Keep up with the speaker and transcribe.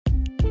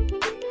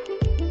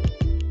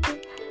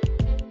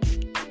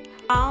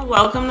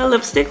Welcome to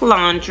Lipstick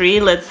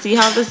Laundry. Let's see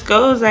how this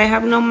goes. I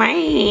have no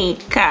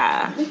mic.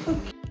 Hi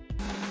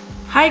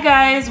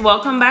guys,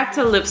 welcome back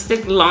to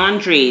Lipstick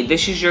Laundry.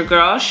 This is your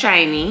girl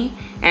Shiny,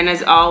 and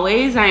as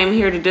always, I am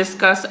here to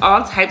discuss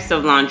all types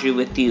of laundry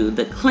with you.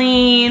 The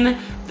clean,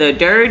 the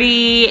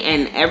dirty,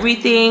 and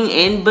everything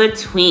in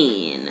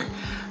between.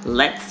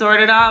 Let's sort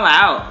it all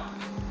out.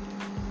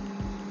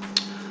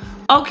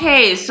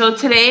 Okay, so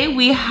today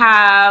we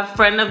have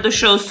friend of the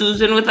show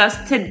Susan with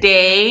us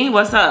today.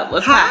 What's up?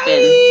 What's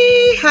happening?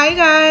 Hi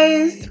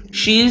guys.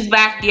 She's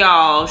back,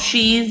 y'all.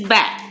 She's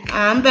back.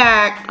 I'm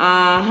back.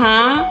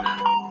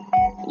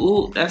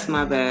 Ooh, that's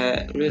my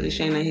bad. Really,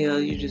 Shayna Hill,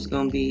 you just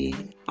gonna be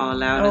all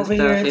loud over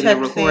and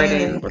stuff here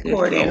in the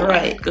recording.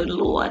 Right. Good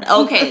Lord.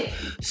 Okay.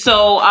 So,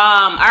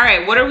 all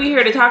right, what are we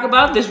here to talk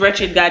about? This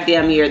wretched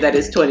goddamn year that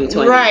is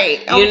 2020.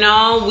 Right. You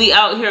know, we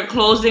out here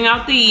closing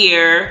out the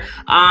year.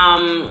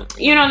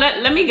 You know,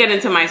 let me get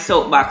into my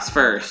soapbox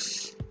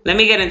first.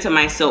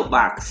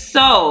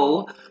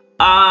 So,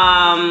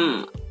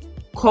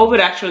 COVID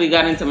actually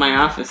got into my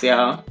office,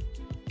 y'all.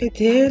 It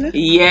did?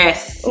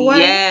 Yes. Why are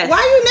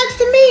you next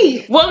to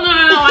me? Well, no,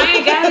 I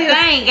ain't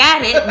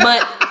got it.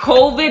 But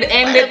COVID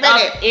ended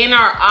up in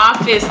our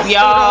office,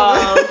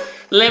 y'all.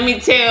 Let me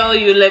tell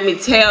you.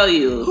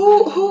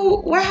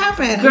 Who? What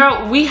happened?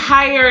 Girl, we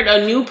hired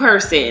a new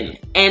person.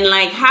 And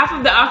like half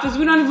of the office,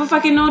 we don't even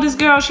fucking know this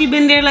girl. She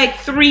been there like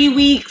 3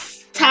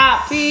 weeks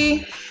top.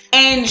 See?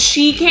 And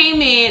she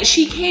came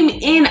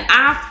in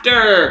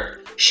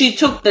after she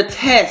took the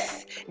test.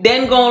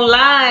 Then gonna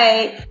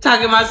lie,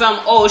 talking about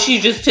something, oh, she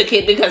just took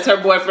it because her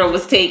boyfriend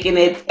was taking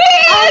it. Bitch!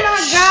 Oh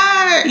my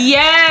God.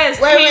 Yes,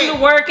 came to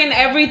work and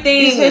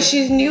everything. You said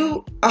she's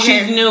new? Okay.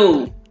 She's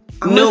new.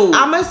 I'm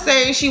gonna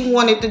say she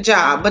wanted the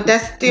job, but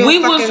that's still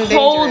we fucking was dangerous.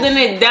 holding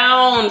it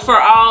down for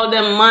all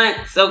them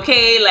months,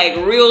 okay? Like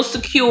real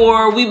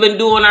secure. We've been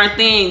doing our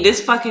thing.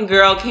 This fucking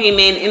girl came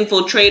in,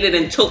 infiltrated,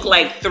 and took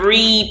like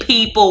 3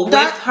 people with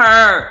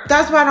her.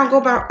 That's why I don't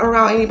go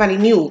around anybody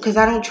new, because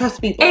I don't trust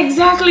people.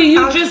 Exactly.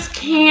 You just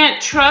can't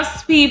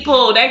trust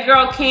people. That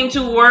girl came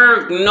to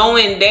work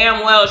knowing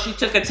damn well she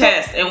took a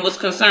test and was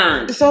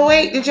concerned. So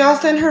wait, did y'all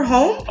send her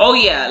home? Oh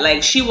yeah,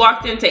 like she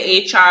walked into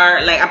HR,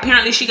 like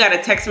apparently she got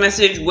a text message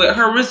with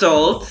her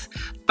results,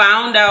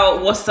 found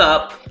out what's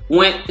up,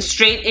 went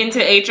straight into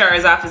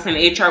HR's office, and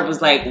HR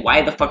was like,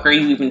 why the fuck are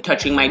you even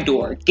touching my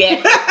door?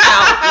 Get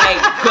out,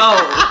 like go.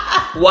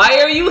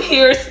 Why are you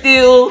here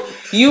still?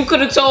 You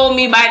could have told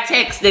me by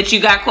text that you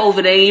got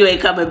COVID and you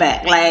ain't coming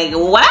back. Like,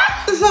 what?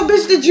 So,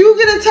 bitch, did you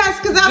get a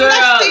test? Because I'm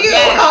next to you.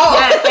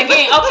 Yes,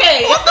 again.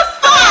 Okay. What the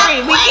fuck?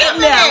 Sorry, we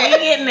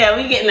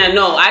getting there.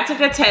 No, I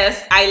took a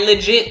test. I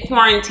legit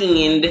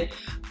quarantined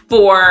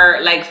for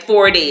like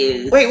 4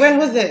 days. Wait, when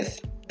was this?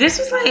 This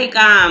was like,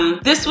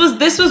 this was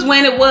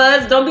when it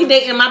was. Don't be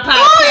dating my podcast.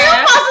 Oh,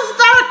 you're supposed to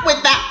start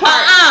with that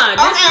part.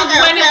 This was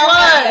when it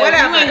was.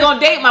 Whatever. You ain't gonna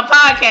date my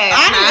podcast.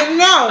 I didn't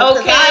know.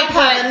 Okay, I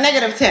have a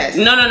negative test.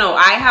 No.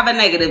 I have a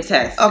negative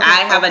test. Okay,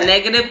 I have a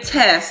negative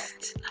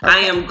test. I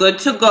am good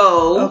to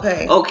go.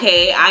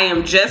 Okay. I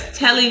am just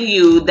telling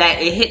you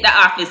that it hit the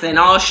office and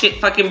all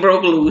shit fucking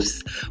broke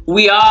loose.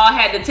 We all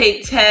had to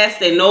take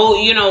tests and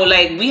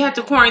like we had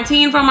to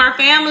quarantine from our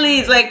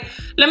families. Like,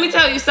 let me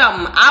tell you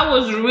something. I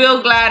was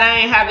real glad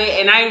I didn't have it,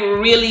 and I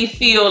really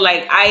feel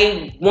like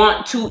I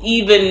want to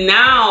even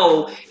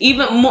now,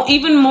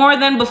 even more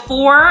than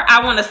before,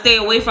 I want to stay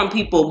away from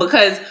people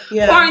because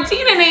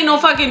quarantining ain't no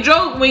fucking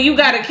joke when you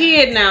got a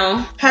kid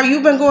now. Have you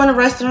been going to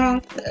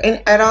restaurants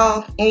at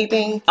all?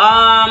 Anything?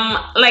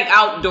 Like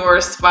outdoor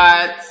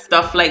spots,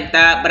 stuff like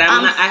that, but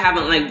I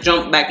haven't like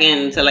jumped back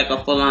into like a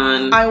full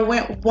on. I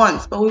went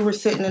once, but we were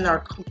sitting in our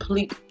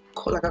complete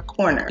like a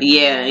corner.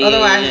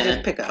 Otherwise you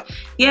just pick up.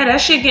 Yeah, that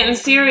shit getting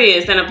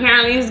serious, and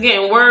apparently it's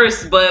getting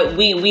worse, but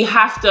we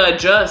have to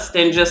adjust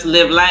and just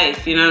live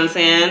life, you know what I'm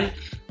saying?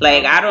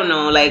 Like, I don't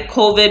know, like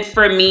COVID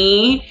for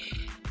me,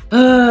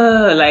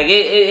 like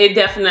it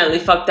definitely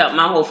fucked up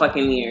my whole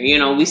fucking year. You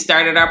know, we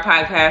started our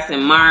podcast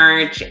in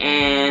March,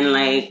 and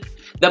like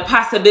the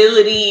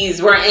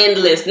possibilities were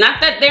endless. Not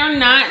that they're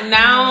not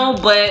now,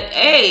 but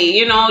hey,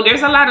 you know,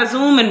 there's a lot of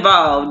Zoom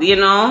involved, you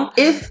know?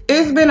 It's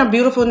been a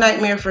beautiful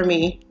nightmare for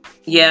me.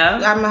 Yeah?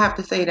 I'm gonna have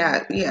to say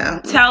that, yeah.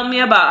 Tell me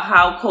about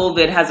how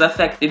COVID has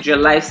affected your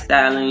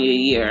lifestyle in your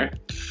year.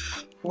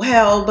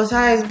 Well,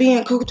 besides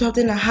being cooped up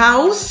in the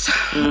house,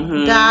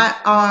 that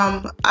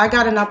I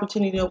got an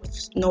opportunity to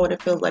know what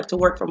it feels like to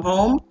work from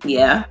home.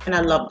 Yeah. And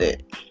I loved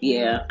it.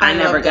 Yeah. I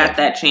never got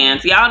that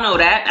chance. Y'all know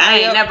that. I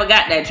ain't never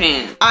got that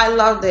chance. I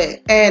loved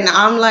it. And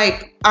I'm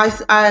like,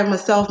 I'm a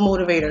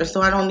self-motivator,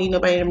 so I don't need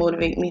nobody to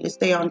motivate me to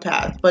stay on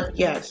task. But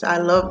yes, I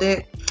loved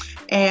it.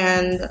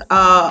 And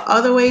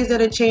other ways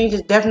that it changed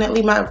is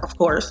definitely of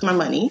course, my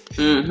money.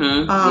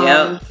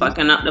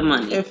 Fucking up the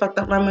money. It fucked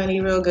up my money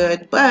real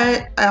good.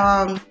 But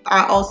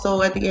I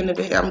also, at the end of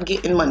it, I'm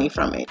getting money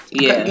from it.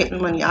 Yeah.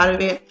 Getting money out of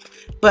it.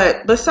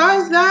 But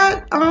besides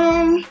that,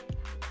 I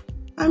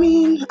I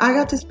mean, I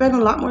got to spend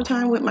a lot more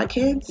time with my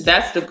kids.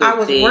 That's the good thing. I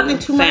was working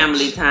too much.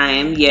 Family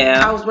time,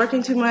 yeah. I was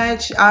working too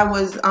much. I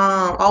was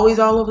always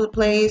all over the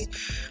place.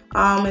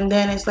 And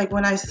then it's like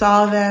when I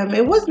saw them,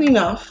 it wasn't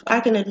enough.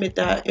 I can admit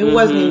that. It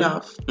wasn't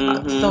enough.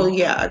 So,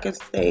 yeah, I could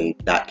say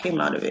that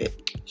came out of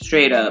it.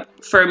 Straight up.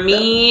 For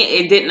me,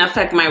 it didn't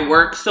affect my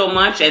work so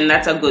much, and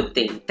that's a good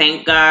thing.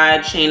 Thank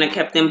God Shayna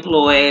kept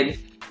employed.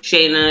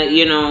 Shayna,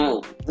 you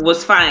know,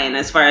 was fine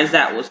as far as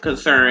that was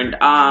concerned.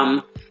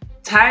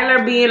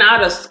 Tyler being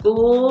out of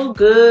school,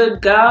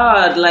 good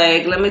God,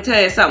 like, let me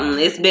tell you something.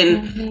 It's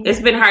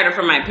been harder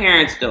for my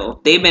parents though.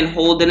 They've been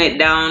holding it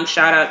down.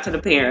 Shout out to the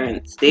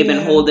parents. They've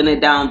been holding it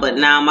down, but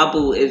now my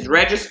boo is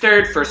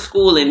registered for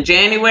school in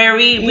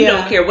January. We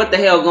don't care what the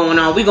hell going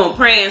on. We gonna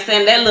pray and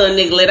send that little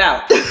nigga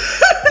out.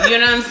 You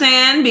know what I'm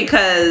saying?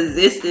 Because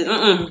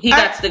he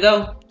got to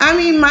go. I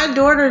mean, my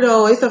daughter,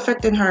 though, it's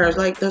affecting her.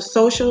 Like, the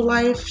social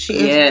life,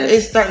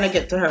 it's starting to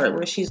get to her.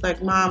 Where she's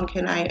like, Mom,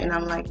 can I? And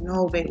I'm like,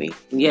 no, baby.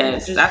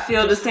 Yes, I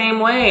feel the same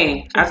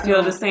way. I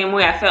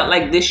felt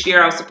like this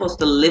year I was supposed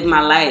to live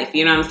my life.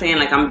 You know what I'm saying?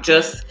 Like, I'm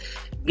just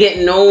not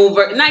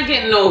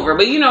getting over,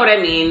 but you know what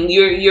I mean?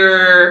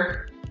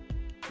 You're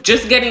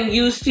just getting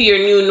used to your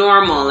new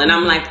normal. And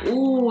I'm like,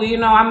 ooh, you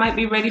know, I might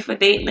be ready for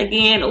dating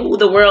again. Ooh,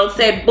 the world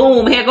said,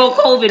 boom, here go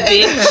COVID,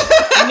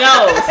 bitch.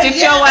 No, sit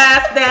your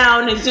ass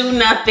down and do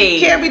nothing. You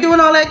can't be doing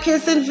all that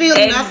kissing,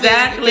 feeling.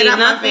 Exactly,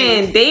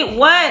 nothing. Date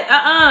what?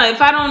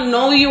 If I don't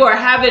know you or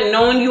haven't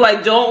known you,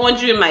 I don't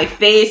want you in my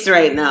face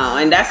right now.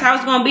 And that's how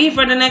it's going to be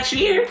for the next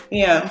year.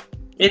 Yeah.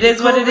 It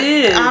is what it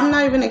is. I'm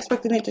not even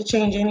expecting it to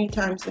change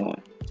anytime soon.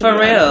 For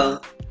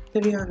real. To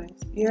be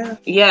honest, yeah.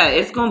 Yeah,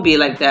 it's gonna be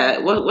like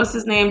that. What's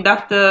his name?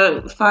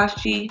 Dr.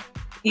 Fauci?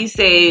 He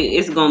say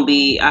it's gonna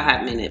be a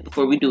hot minute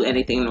before we do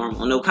anything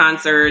normal. No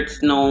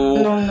concerts, no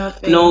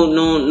nothing.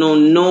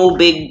 No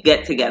big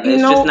get-together.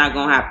 It's just not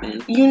gonna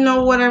happen. You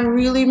know what I'm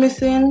really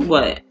missing?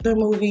 What? The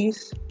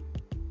movies.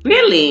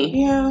 Really?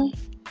 Yeah.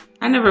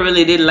 I never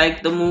really did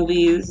like the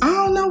movies. I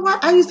don't know why.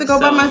 I used to go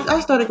by myself.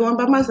 I started going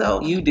by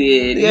myself. You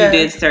did. Yeah. You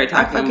did start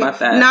talking about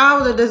that.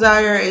 Now the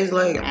desire is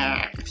like,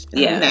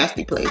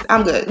 nasty place.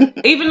 I'm good.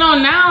 Even though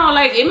now,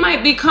 like, it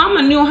might become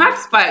a new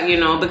hotspot, you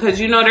know,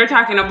 because, you know, they're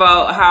talking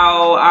about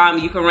how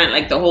you can rent,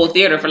 like, the whole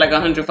theater for, like,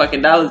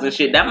 $100 and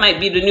shit. That might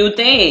be the new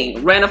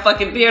thing. Rent a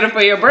fucking theater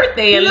for your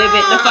birthday and live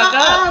it the fuck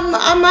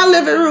up. My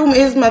living room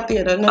is my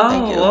theater. No,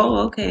 thank you.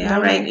 Oh, okay.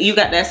 All right. You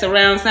got that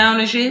surround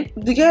sound and shit?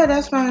 Yeah,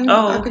 that's fine.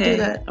 Oh, okay. I could do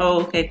that. Oh,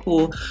 okay,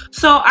 cool.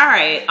 So, all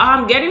right,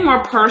 getting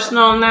more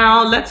personal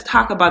now, let's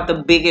talk about the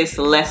biggest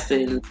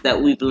lessons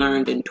that we've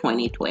learned in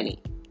 2020,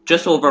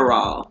 just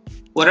overall.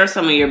 What are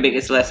some of your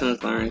biggest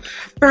lessons learned?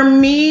 For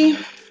me,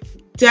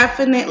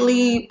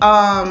 definitely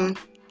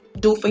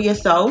do for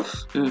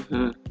yourself.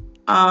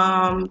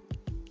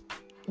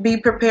 Be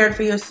prepared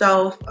for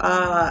yourself.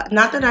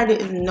 Not that I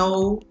didn't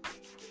know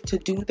to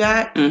do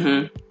that,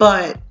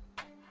 but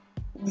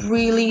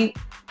really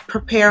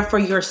prepare for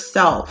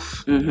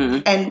yourself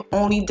and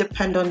only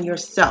depend on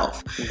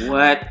yourself.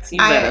 What? You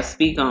better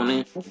speak on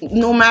it.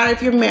 No matter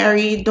if you're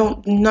married,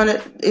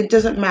 it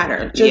doesn't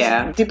matter.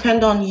 Just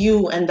depend on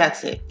you and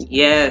that's it.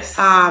 Yes.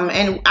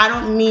 And I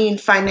don't mean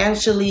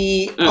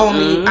financially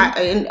only,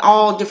 in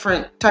all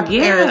different types of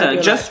areas of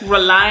your just life.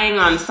 Relying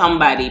on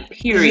somebody,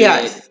 period.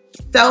 Yes.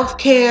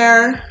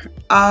 Self-care.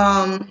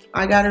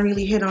 I gotta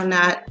really hit on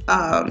that.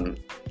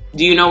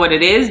 Do you know what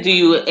it is? Do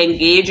you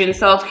engage in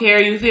self-care,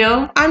 you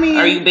feel? I mean...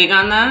 Are you big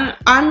on that?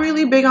 I'm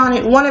really big on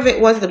it. One of it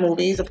was the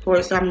movies, of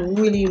course. I'm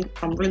really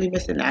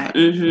missing that.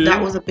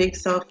 That was a big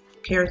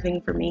self-care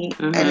thing for me.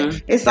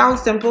 And it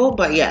sounds simple,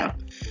 but yeah.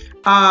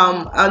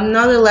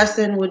 Another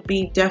lesson would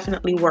be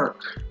definitely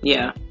work.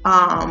 Yeah.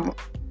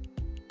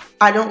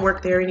 I don't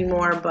work there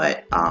anymore,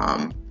 but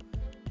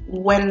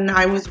when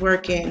I was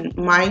working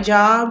my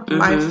job,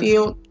 my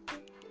field,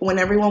 when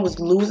everyone was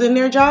losing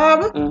their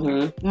job,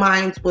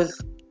 mine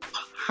was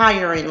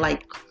hiring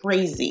like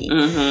crazy.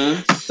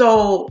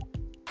 So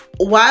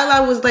while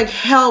I was like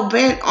hell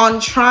bent on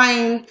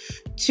trying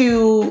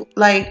to,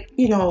 like,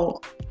 you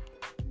know,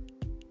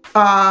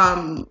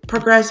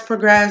 progress,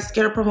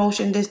 get a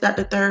promotion, this, that,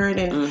 the third,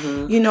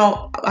 and you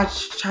know, I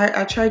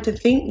tried to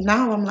think.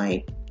 Now I'm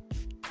like,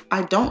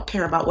 I don't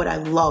care about what I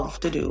love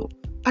to do.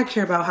 I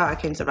care about how I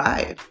can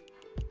survive.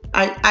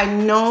 I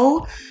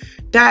know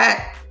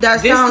that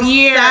this sounds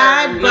year,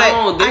 sad,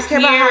 but this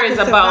year is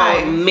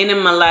about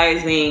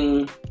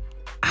minimalizing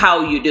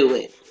how you do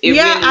it. It really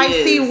I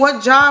see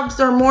what jobs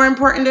are more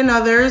important than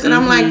others, and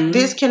I'm like,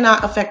 this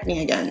cannot affect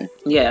me again.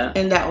 Yeah,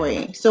 in that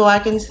way. So I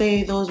can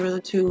say those were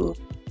the two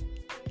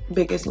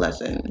biggest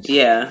lessons.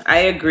 Yeah, I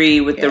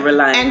agree with the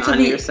relying on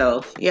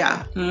yourself.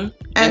 Yeah,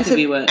 and to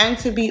be what? And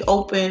to be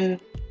open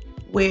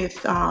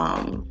with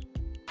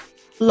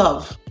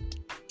love.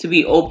 To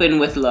be open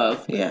with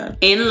love. Yeah.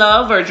 In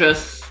love or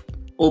just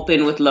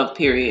open with love,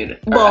 period?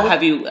 Both.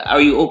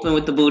 Are you open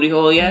with the booty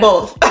hole yet?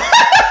 Both.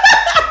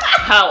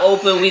 How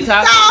open we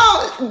talking?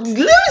 Oh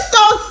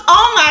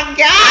my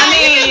God. I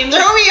mean, threw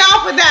me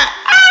off with that.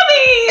 I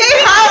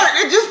It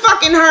hurt. It just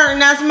fucking hurt,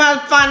 and that's my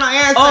final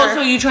answer. Oh,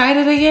 so you tried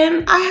it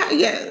again?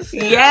 Yes.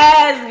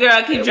 Yes,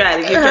 girl. Keep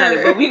trying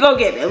it. But we go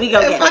get it.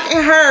 It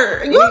fucking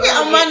hurt. You get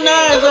on my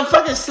nerves and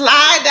fucking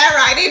slide that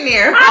right in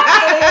there.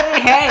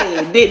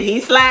 Hey, did he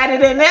slide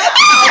it in there?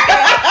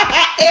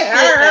 It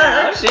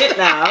hurt. Shit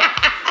now.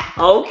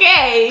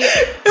 Okay,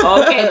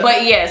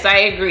 but yes, I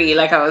agree.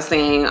 Like I was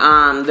saying,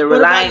 the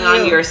relying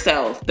on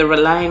yourself,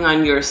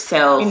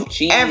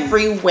 in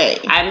every way.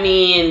 I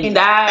mean, in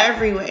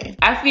every way.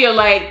 I feel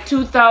like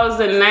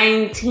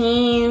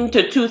 2019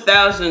 to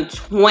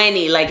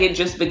 2020, like it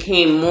just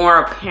became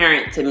more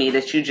apparent to me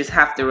that you just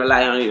have to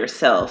rely on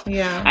yourself.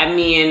 Yeah. I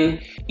mean,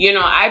 you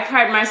know, I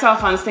pride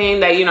myself on saying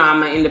that, you know,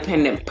 I'm an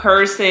independent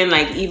person.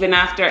 Like even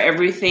after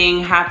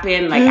everything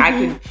happened, like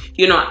I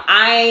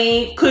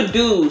could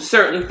do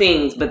certain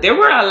things, but there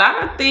were a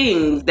lot of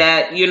things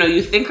that, you know,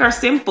 you think are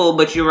simple,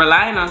 but you're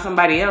relying on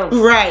somebody else.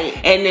 Right.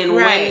 And then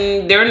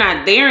when they're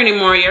not there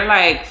anymore, you're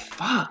like,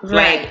 fuck.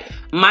 Right. Like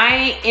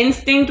my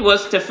instinct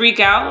was to freak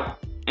out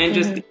and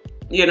just,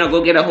 you know,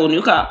 go get a whole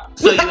new car.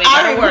 So you ain't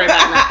gotta worry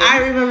about nothing. I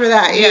remember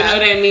that, yeah. You know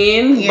what I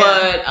mean? Yeah.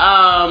 But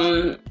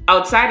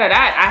outside of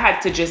that, I had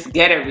to just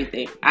get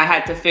everything. I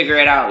had to figure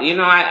it out. You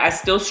know, I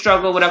still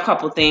struggle with a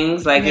couple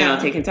things, like, you know,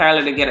 taking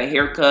Tyler to get a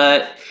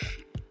haircut.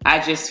 I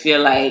just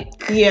feel like...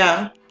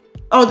 Yeah.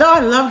 Although I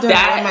love doing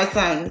that with my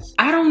sons.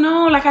 I don't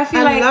know. Like, I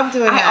feel like love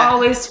doing that. I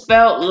always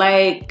felt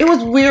like... It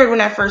was weird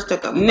when I first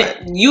took them.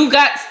 You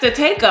got to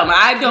take them.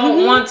 I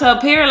don't want to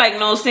appear like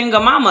no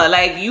single mama.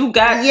 Like, you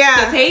got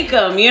to take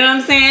them. You know what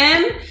I'm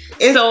saying?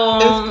 It's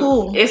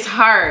cool. It's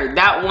hard.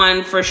 That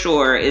one, for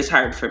sure, is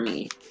hard for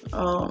me.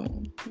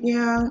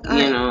 Yeah.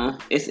 You know,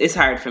 it's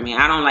hard for me.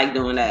 I don't like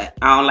doing that.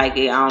 I don't like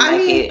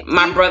it.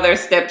 My brother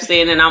steps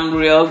in and I'm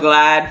real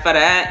glad for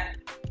that.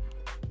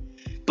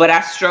 But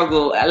I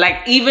struggle. Like,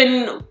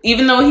 even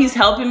though he's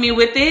helping me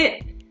with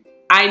it,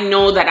 I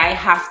know that I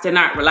have to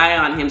not rely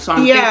on him. So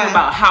I'm thinking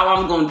about how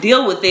I'm going to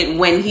deal with it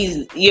when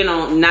he's, you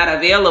know, not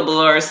available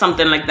or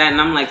something like that. And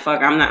I'm like,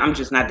 fuck, I'm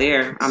just not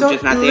there. I'm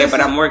just not there,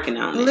 but I'm working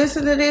on it.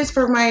 Listen to this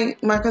for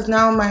because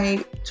now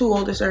my two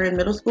oldest are in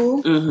middle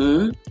school.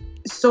 Mm-hmm.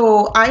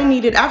 So I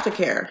needed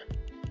aftercare.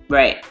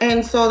 Right.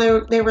 And so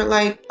they were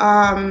like,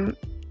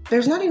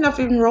 there's not enough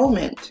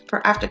enrollment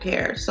for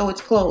aftercare, so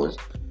it's closed.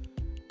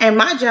 And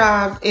my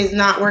job is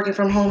not working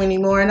from home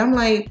anymore. And I'm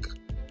like,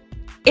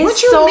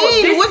 what you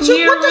mean? What the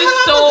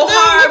hell so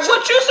hard.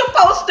 What you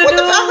supposed to do? What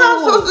the fuck am I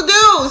supposed to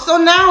do? So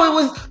now it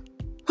was,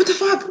 what the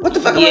fuck? What the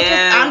fuck?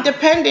 I'm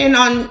dependent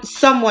on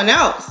someone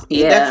else.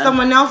 Yeah. That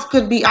someone else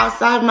could be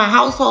outside my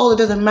household. It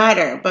doesn't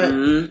matter. But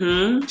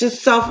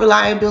just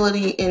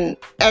self-reliability in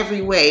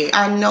every way.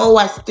 I know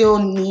I still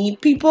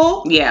need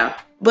people. Yeah.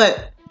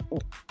 But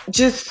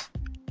just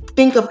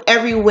think of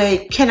every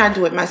way, can I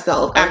do it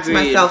myself? Ask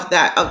myself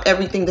that of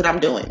everything that I'm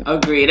doing.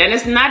 Agreed. And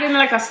it's not in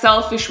like a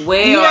selfish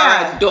way or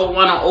I don't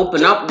want to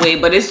open up way,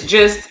 but it's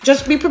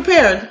just be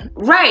prepared.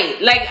 Right.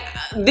 Like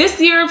this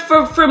year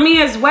for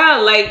me as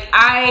well, like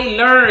I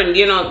learned,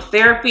 you know,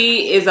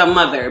 therapy is a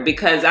mother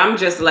because I'm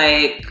just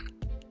like,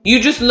 you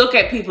just look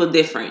at people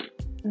different.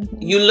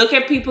 You look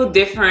at people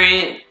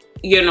different.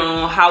 You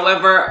know,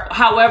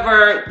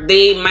 however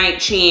they might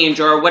change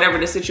or whatever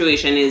the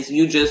situation is,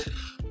 you just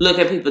look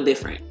at people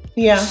different.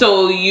 Yeah.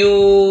 So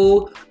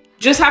you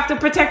just have to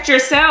protect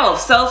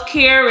yourself.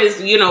 Self-care is,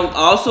 you know,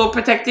 also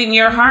protecting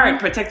your heart,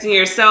 protecting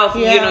yourself.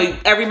 Yeah. You know,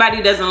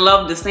 everybody doesn't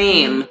love the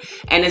same.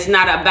 And it's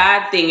not a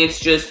bad thing. It's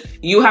just,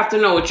 you have to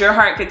know what your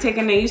heart could take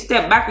and then you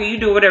step back and you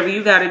do whatever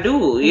you got to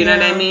do. You know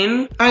what I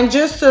mean? And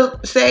just to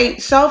say,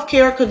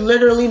 self-care could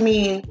literally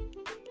mean,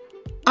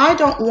 I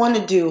don't want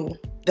to do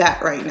that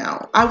right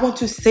now. I want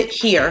to sit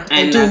here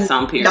and do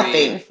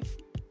nothing.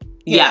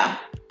 Yeah.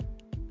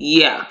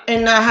 Yeah.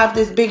 And I have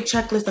this big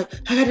checklist like,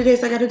 I gotta do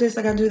this, I gotta do this,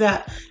 I gotta do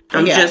that.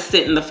 I'm just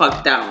sitting the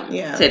fuck down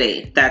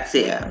today. That's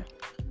it. Yeah.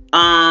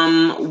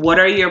 What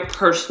are your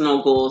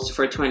personal goals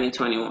for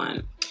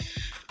 2021?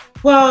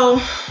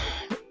 Well,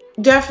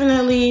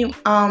 definitely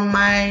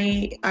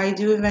I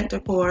do event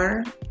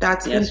decor.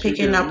 That's been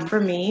picking up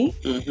for me.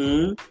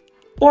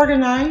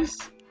 Organize.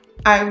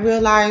 I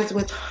realize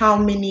with how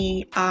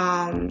many,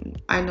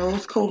 I know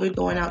it's COVID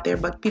going out there,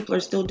 but people are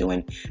still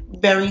doing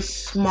very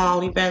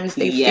small events.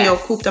 They feel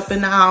cooped up in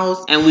the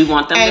house. And we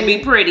want them to be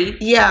pretty.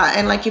 Yeah,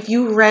 and like if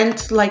you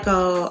rent like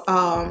a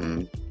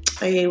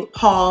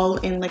hall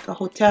in like a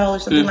hotel or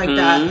something like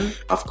that,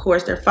 of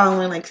course they're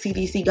following like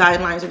CDC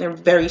guidelines and they're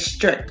very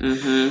strict.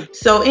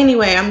 So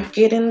anyway, I'm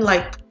getting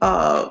like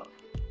a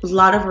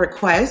lot of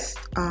requests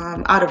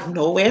out of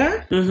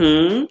nowhere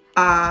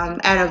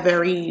at a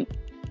very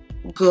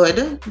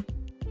good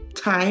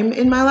time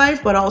in my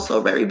life, but also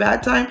a very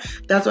bad time.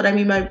 That's what I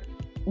mean by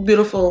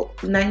beautiful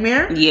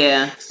nightmare.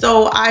 Yeah.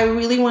 So I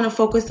really want to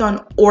focus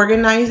on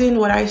organizing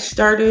what I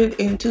started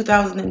in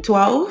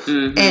 2012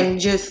 and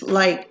just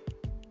like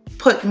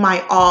put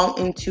my all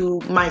into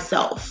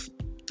myself.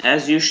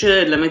 As you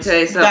should. Let me tell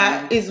you something.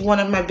 That is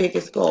one of my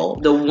biggest goals.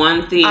 The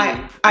one thing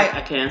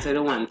I can't say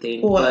the one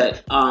thing,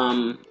 what?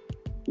 but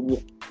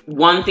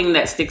one thing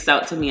that sticks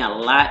out to me a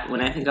lot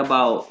when I think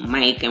about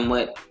Mike and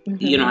what,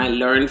 you know, I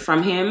learned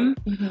from him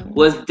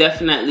was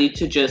definitely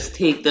to just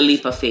take the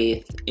leap of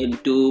faith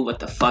and do what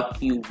the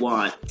fuck you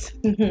want.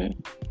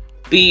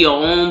 Be your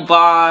own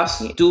boss.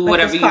 Do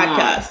whatever you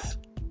want.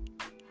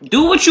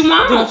 Do what you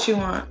want. Do what you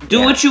want.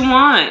 Do what you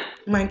want.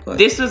 My God.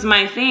 This was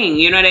my thing.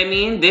 You know what I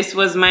mean? This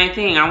was my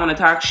thing. I want to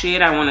talk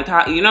shit. I want to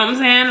talk. You know what I'm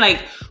saying?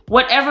 Like,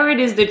 whatever it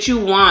is that you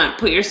want,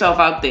 put yourself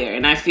out there.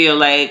 And I feel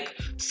like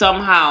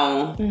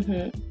somehow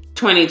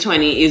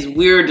 2020 is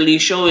weirdly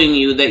showing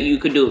you that you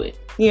could do it.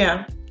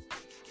 Yeah.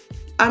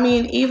 I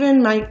mean,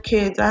 even my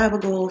kids, I have a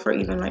goal for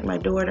even like my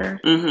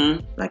daughter.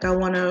 Like, I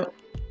want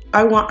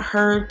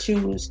her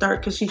to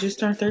start, because she just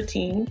turned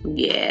 13.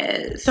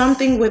 Yes.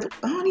 Something with,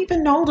 I don't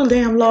even know the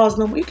damn laws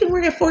no more. You can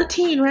work at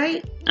 14,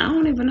 right? I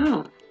don't even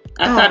know.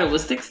 I thought it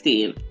was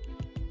 16.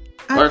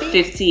 Or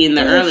 15,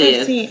 the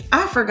earliest. 15.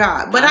 I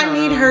forgot. But I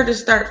need her to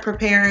start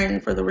preparing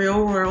for the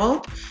real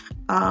world.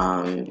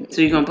 So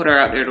you're going to put her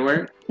out there to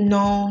work?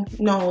 No.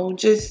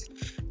 Just,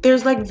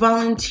 there's like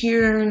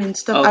volunteering and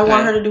stuff. Okay. I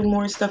want her to do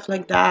more stuff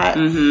like that.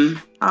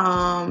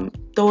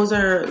 Those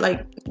are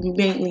like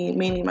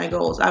mainly my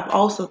goals. I've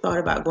also thought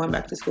about going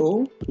back to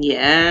school.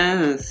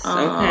 Yes.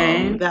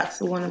 Okay.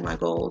 That's one of my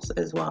goals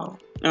as well.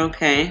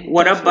 Okay.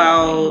 What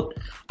about?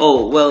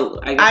 Oh well,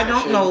 I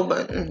don't know,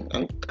 but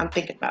I'm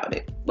thinking about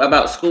it.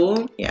 About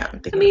school? Yeah,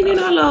 I'm thinking. I mean, you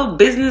know, a little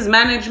business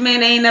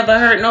management ain't never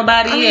hurt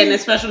nobody, and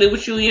especially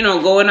with you, you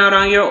know, going out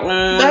on your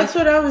own. That's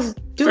what I was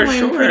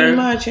doing pretty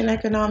much in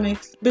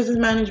economics, business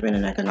management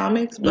and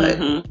economics. But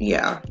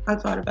yeah, I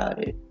thought about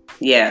it.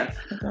 Yeah.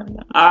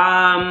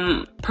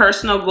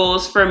 Personal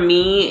goals for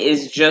me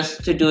is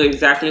just to do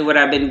exactly what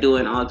I've been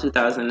doing all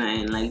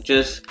 2009, like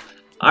just.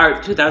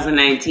 Or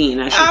 2019,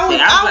 I should say.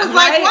 I was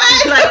like,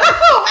 what? Like,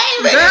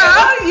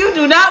 girl, you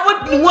do not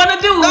want to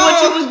do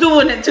what you was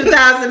doing in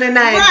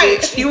 2009,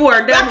 bitch. You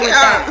were done with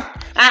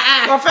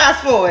that. Well,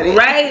 fast forward it.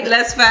 Right?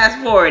 Let's fast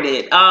forward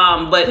it.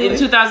 But in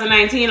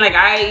 2019, like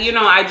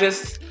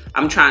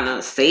I'm trying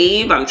to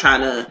save. I'm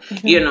trying to,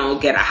 you know,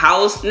 get a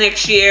house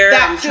next year.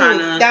 That's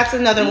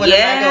another one of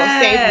my goals.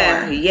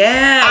 Save more.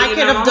 Yeah. I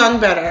could have done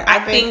better. I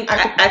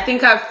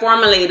think I've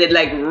formulated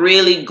like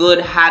really good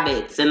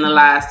habits in the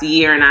last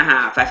year and a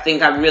half. I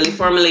think I've really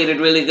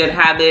formulated really good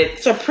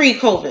habits. So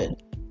pre-COVID.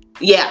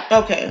 Yeah.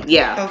 Okay.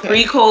 Yeah. Okay.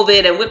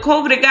 Pre-COVID, and with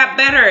COVID it got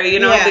better, you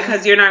know,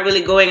 because you're not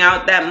really going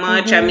out that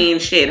much. I mean,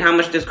 shit, how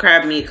much does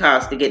crab meat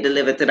cost to get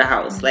delivered to the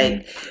house?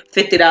 Like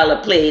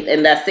 $50 plate,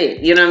 and that's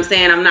it. You know what I'm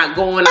saying? I'm not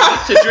going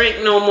out to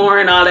drink no more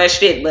and all that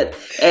shit. But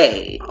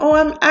hey. Oh,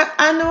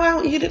 I know I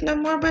don't eat it no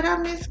more, but I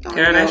miss going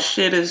out. Girl, that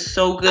shit is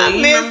so good.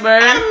 Remember?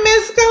 I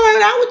miss going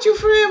out with you,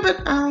 friend,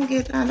 but I don't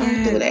do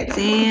that no more.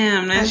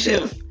 Damn,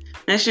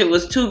 that shit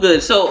was too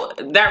good. So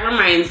that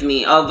reminds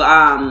me of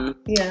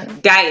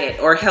diet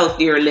or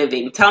healthier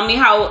living. Tell me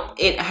how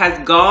it has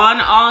gone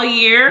all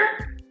year,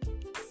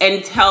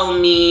 and tell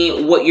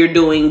me what you're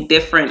doing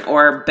different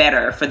or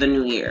better for the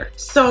new year.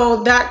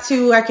 So that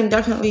too, I can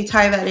definitely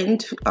tie that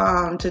into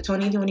to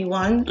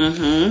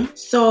 2021.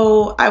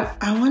 So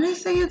I want to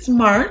say it's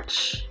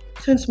March.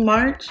 Since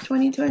March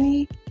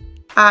 2020.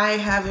 I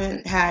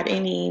haven't had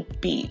any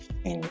beef,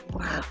 and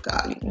oh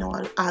God, you know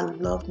I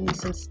love me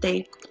some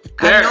steak.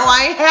 Girl. I know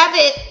I have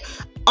it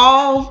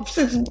all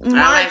since March,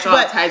 I like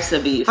all types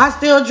of beef. I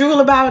still drool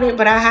about it,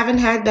 but I haven't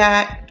had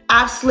that.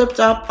 I've slipped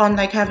up on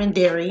like having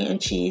dairy and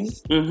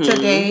cheese.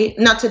 Thanksgiving,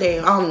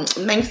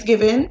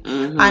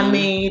 I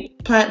made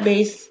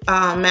plant-based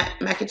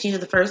mac and cheese for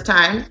the first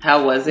time.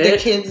 How was it? The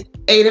kids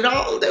ate it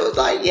all. They was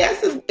like,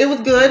 yes, it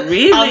was good.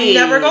 Really? I'll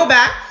never go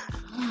back.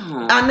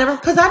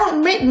 Because I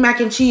don't make mac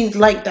and cheese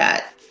like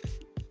that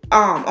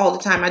all the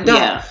time. I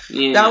don't.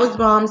 Yeah. That was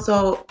bomb.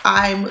 So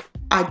I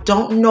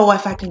don't know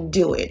if I can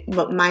do it,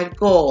 but my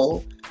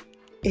goal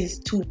is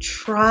to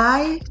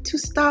try to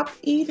stop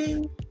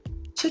eating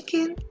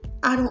chicken.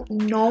 I don't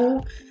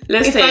know.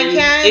 Listen,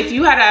 if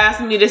you had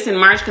asked me this in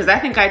March, because I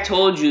think I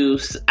told you,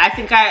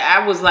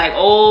 I was like,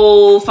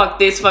 oh, fuck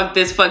this.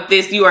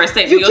 You are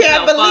setting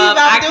yourself up.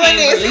 I can't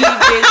believe this.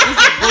 This is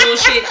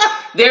bullshit.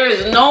 There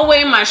is no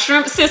way my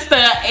shrimp sister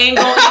ain't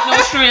gonna eat no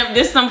shrimp.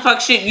 This some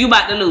fuck shit you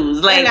about to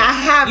lose. Like, and I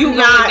have you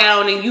going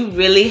down, and you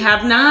really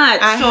have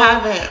not. I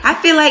haven't. I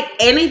feel like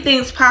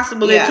anything's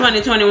possible in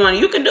 2021.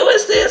 You can do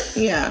it, sis.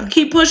 Yeah.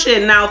 Keep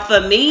pushing. Now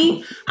for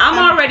me, I'm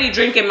already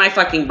drinking my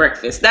fucking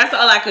breakfast. That's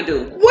all I could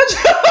do.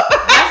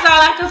 That's all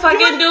I can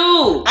fucking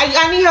do.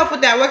 I need help with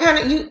that. What kind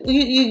of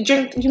you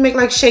drink? You make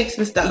like shakes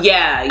and stuff.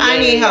 Yeah. I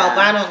need help.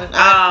 I don't.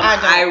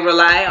 I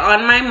rely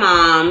on my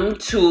mom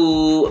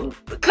to,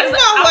 because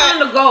I'm on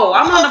the go.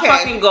 I'm on the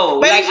fucking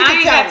go. But like I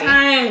ain't got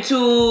time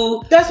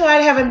to. That's why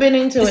I haven't been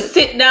into it.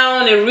 Sit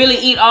down and really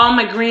eat all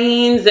my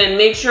greens and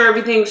make sure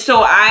everything.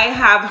 So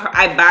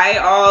I buy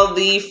all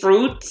the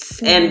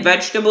fruits and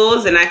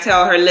vegetables, and I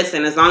tell her,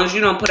 listen, as long as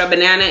you don't put a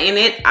banana in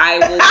it, I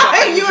will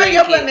fucking you drink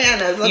and your it.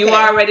 Bananas. Okay. You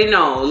already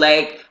know,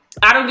 like.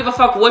 I don't give a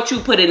fuck what you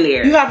put in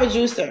there. You have a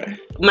juicer.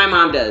 My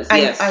mom does.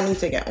 Yes. I need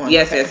to get one.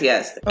 Yes. Okay.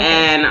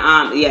 And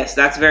yes,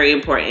 that's very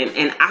important.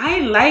 And I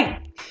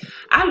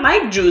I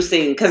like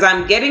juicing because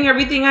I'm getting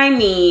everything I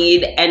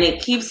need and it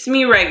keeps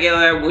me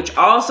regular, which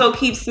also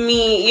keeps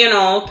me, you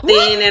know,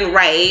 thin and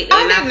right.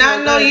 I did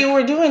not know you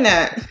were doing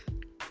that.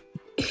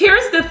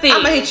 Here's the thing.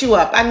 I'm gonna hit you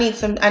up. I need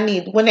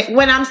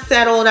when I'm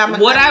settled.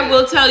 What I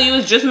will tell you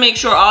is just make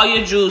sure all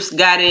your juice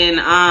got in.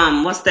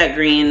 What's that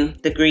green?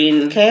 The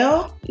green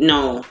kale?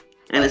 No,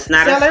 and it's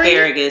not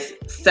asparagus.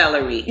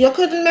 Celery. You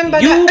couldn't remember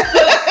you that?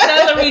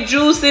 Put celery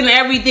juice in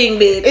everything,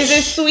 bitch. Is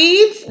it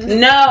sweet?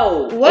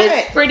 No. What?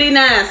 It's pretty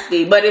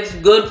nasty, but it's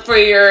good for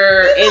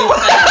your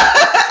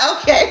insides.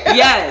 Okay.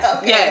 Yes.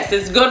 Okay. Yes.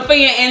 It's good for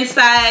your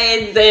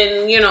insides,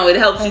 and you know it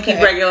helps you keep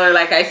regular,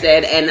 like I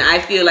said. And I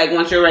feel like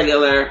once you're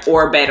regular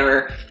or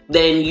better,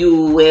 then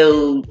you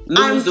will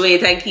lose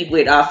weight and keep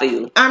weight off of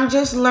you. I'm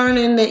just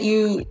learning that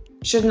you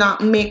should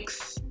not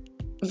mix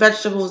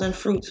vegetables and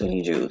fruits when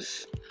you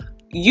juice.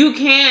 You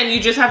can. You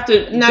just have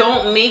to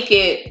don't make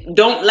a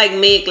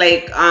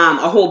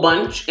whole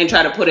bunch and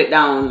try to put it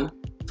down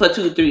for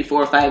 2, 3,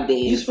 4, 5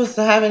 days. You're supposed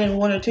to have it in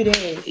 1 or 2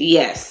 days.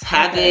 Yes.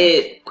 Have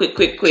it quick.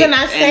 Can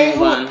I say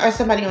who or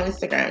somebody on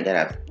Instagram that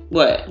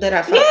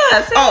I follow?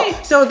 Yeah, say.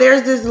 Oh, so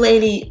there's this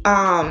lady,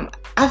 I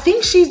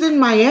think she's in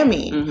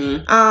Miami.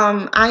 Mm-hmm.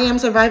 I Am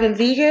Surviving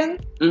Vegan.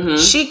 Mm-hmm.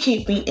 She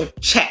keep me in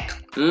check.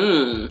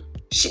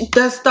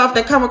 The stuff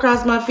that come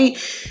across my feet,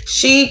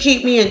 she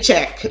keep me in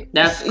check.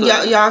 That's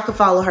good. Y'all can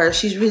follow her.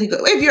 She's really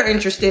good. If you're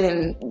interested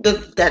in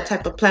that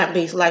type of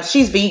plant-based life,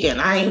 she's vegan.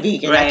 I ain't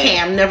vegan. Right.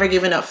 I'm never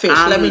giving up fish.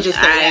 Let me just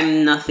say that.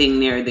 I'm nothing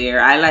near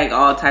there. I like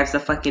all types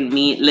of fucking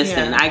meat.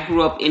 Listen, I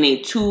grew up in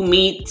a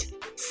 2-meat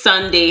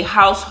Sunday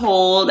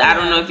household. I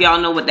don't know if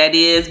y'all know what that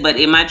is, but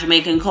in my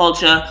Jamaican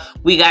culture,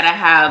 we gotta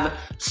have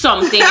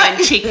something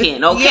and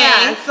chicken,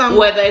 okay?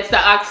 Whether it's the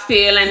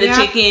oxtail and the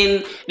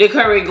chicken, the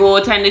curry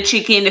goat and the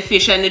chicken, the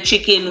fish and the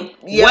chicken,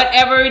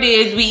 whatever it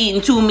is, we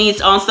eating 2 meats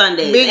on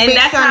Sundays. And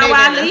that's Sunday how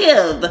I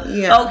live.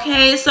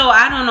 Okay, so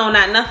I don't know,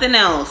 not nothing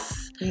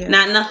else.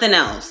 Not nothing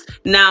else.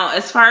 Now,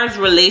 as far as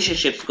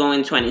relationships go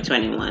in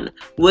 2021,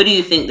 what do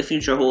you think the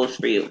future holds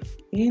for you?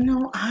 You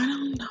know, I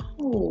don't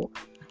know.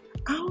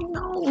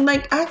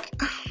 Like, I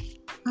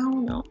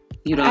don't know.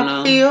 You don't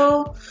know? I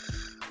feel...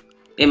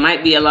 It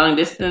might be a long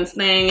distance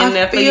thing in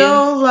there for you. I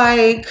feel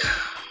like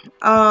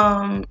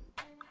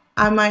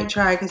I might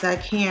try because I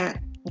can't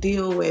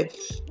deal with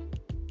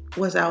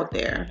what's out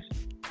there.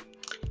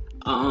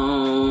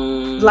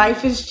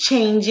 Life is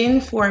changing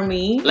for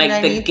me.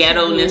 Like the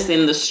ghetto-ness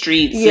in the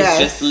streets is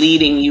just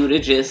leading you to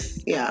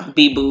just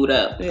be booed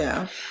up.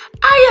 Yeah.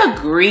 I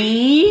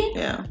agree.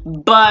 Yeah.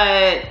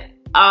 But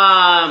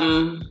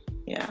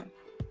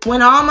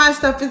when all my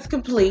stuff is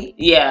complete.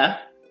 Yeah.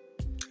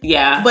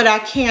 But I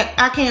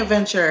can't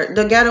venture.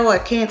 The ghetto, I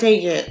can't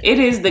take it. It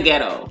is the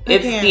ghetto.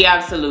 It's the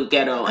absolute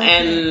ghetto.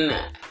 And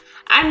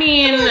I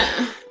mean,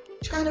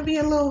 trying to be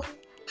a little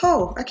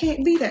hoe. I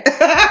can't be that.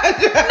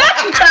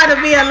 Not you trying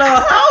to be a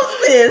little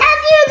hostess.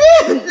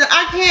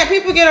 I can't.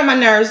 People get on my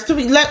nerves.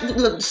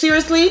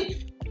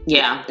 Seriously?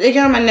 Yeah. They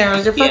get on my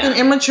nerves. They're fucking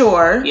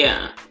immature.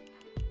 Yeah.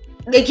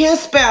 They can't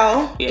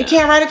spell. They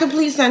can't write a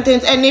complete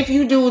sentence. And if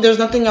you do, there's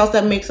nothing else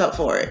that makes up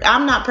for it.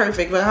 I'm not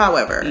perfect, but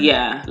however.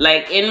 Yeah.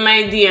 Like in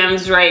my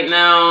DMs right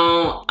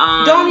now,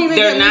 don't even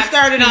get me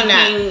started on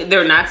that.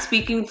 They're not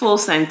speaking full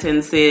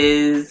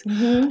sentences.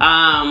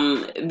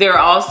 Mm-hmm. They're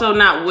also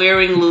not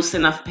wearing loose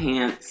enough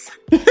pants.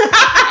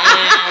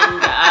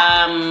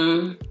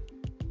 And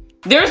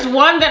there's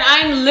one that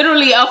I'm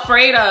literally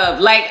afraid of.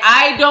 Like,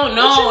 I don't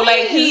know.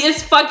 Like, he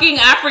is fucking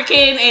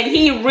African and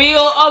he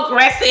real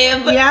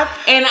aggressive. Yep.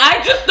 And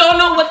I just don't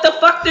know what the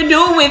fuck to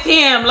do with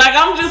him. Like,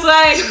 I'm just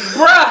like,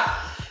 bruh,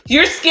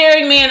 you're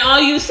scaring me and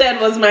all you said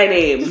was my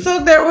name.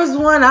 So there was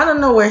one, I don't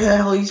know where the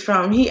hell he's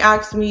from. He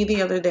asked me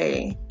the other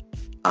day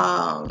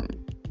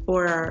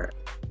for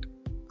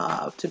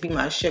to be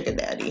my sugar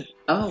daddy.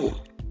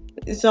 Oh.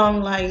 So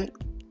I'm like,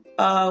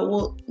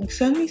 well,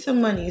 send me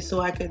some money so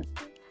I could...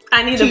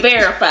 I need to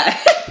verify.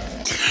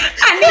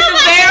 I need to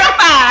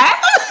verify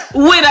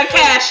with a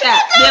Cash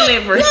App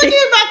delivery. Look at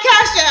my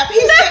Cash App.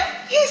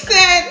 He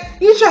said,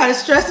 you try to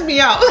stress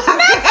me out.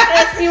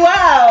 Stress you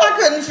out. I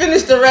couldn't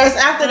finish the rest.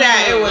 After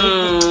that, it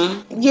was...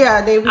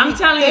 Yeah, I'm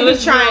telling you,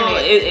 it's trying real.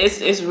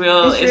 It's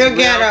real. It's real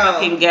ghetto.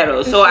 Fucking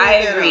ghetto. So I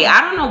agree.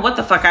 I don't know what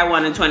the fuck I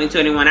want in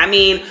 2021. I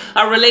mean,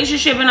 a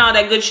relationship and all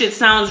that good shit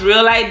sounds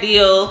real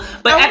ideal.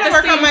 But at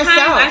the same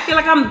time, I feel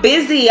like I'm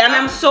busy. And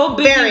I'm so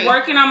busy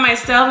working on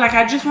myself. Like,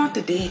 I just want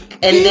the dick.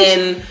 And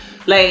then...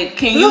 Like,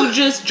 can you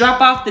just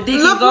drop off the dick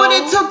and go? Look what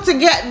it took to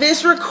get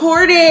this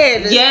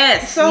recorded.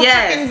 Yes, so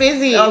fucking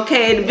busy.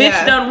 Okay, the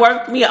bitch done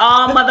worked me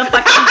all motherfucking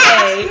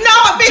day. No,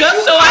 bitch,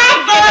 just so I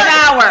can get an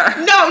hour.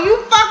 No,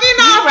 you fucking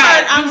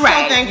offered. I'm so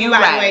thankful,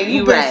 by the way.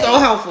 You've been so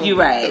helpful. You're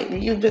right.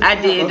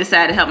 I did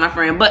decide to help my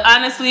friend. But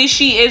honestly,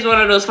 she is one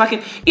of those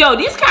fucking... Yo,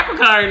 these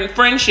Capricorn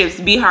friendships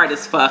be hard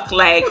as fuck.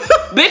 Like,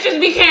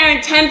 bitches be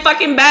carrying 10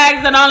 fucking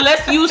bags, and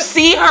unless you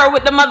see her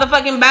with the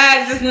motherfucking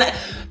bags, it's not...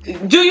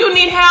 Do you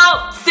need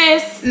help,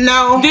 sis?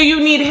 No. Do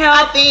you need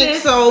help? I think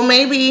sis? so,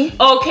 maybe.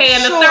 Okay,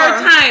 and the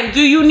third time,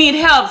 do you need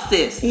help,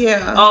 sis?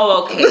 Yeah.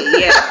 Oh, okay,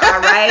 yeah.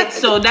 All right.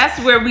 So that's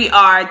where we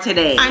are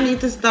today. I need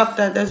to stop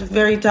that. That's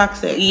very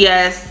toxic.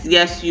 Yes,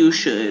 you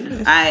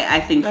should. I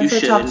think you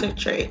should. That's a toxic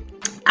trait.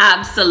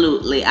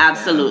 Absolutely.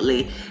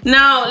 Yeah.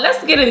 Now,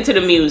 let's get into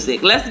the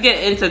music. Let's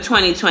get into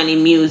 2020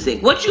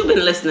 music. What you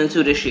been listening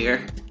to this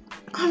year?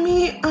 I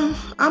mean, I'm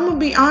gonna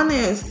be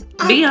honest.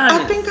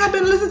 I think I've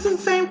been listening to the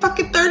same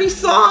fucking 30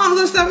 songs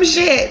or some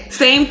shit.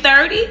 Same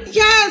 30?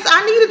 Yes,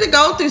 I needed to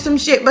go through some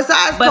shit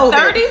besides COVID.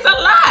 But 30's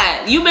a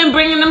lot. You've been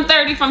bringing them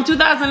 30 from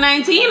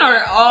 2019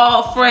 or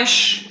all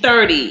fresh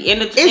 30 in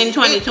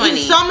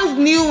 2020? Some is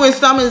new and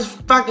some is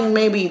fucking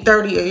maybe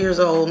 30 years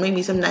old.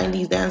 Maybe some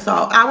 90s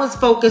dancehall. I was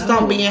focused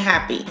on being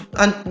happy,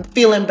 on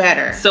feeling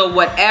better. So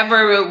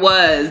whatever it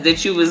was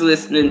that you was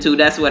listening to,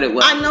 that's what it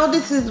was. I know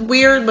this is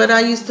weird, but I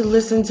used to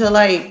listen to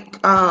like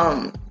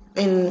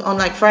on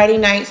like Friday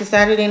nights and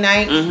Saturday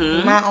nights,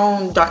 my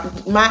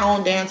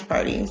own dance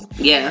parties.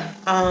 Yeah.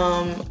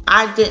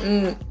 I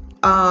didn't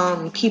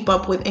keep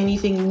up with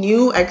anything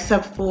new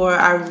except for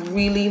I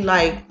really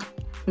like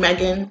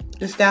Megan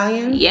Thee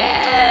Stallion.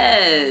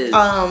 Yes.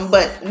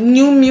 But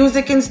new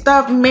music and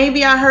stuff,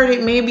 maybe I heard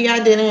it, maybe I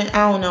didn't.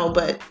 I don't know,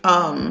 but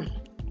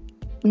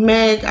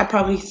Meg, I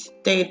probably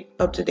stayed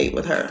up to date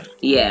with her.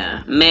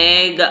 Yeah.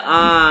 Meg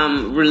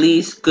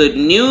released Good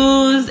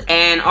News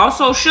and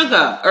also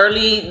Sugar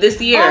early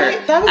this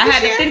year. That was I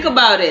had to think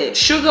about it.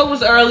 Sugar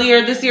was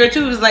earlier this year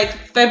too. It was like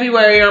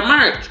February or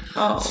March.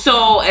 Oh.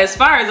 So as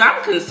far as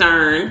I'm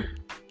concerned,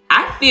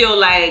 I feel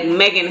like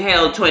Megan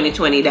held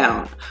 2020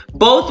 down.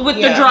 Both with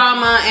the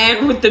drama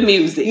and with the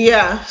music.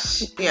 Yeah.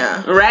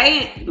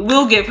 Right?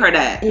 We'll give her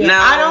that. Yeah.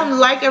 Now, I don't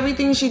like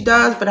everything she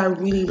does, but I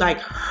really like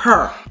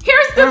her.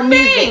 Here's the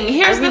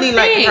thing. I really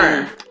like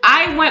her.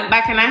 I went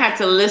back and I had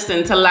to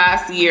listen to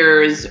last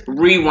year's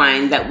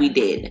rewind that we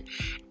did.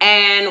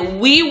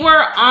 And we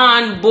were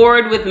on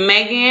board with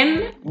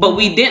Megan, but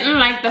we didn't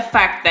like the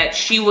fact that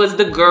she was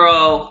the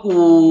girl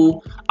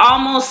who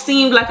almost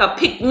seemed like a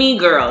pick-me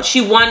girl. She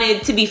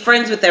wanted to be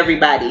friends with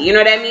everybody. You know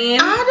what I mean?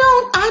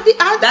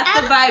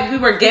 That's the vibe we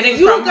were getting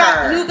from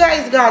her. You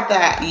guys got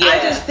that. Yeah. I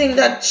just think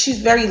that she's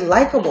very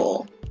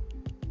likable.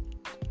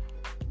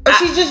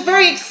 She's just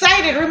very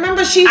excited.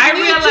 Remember, I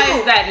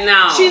realize that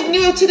now. She's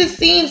new to the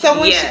scene, so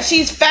when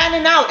she's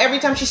fanning out every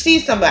time she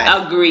sees somebody.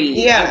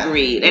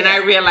 Agreed. And I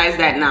realize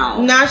that now.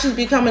 Now she's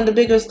becoming the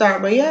bigger star,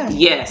 but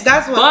yes,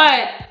 that's what.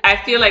 But I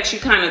feel like she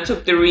kind of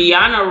took the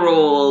Rihanna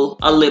role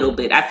a little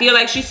bit. I feel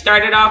like she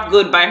started off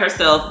good by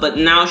herself, but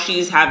now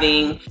she's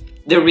having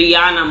the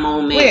Rihanna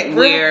moment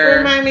where.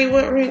 Remind me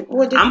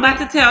what I'm about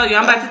to tell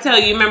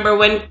you. You remember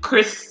when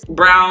Chris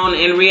Brown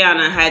and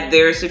Rihanna had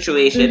their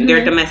situation,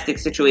 their domestic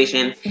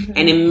situation,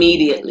 and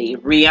immediately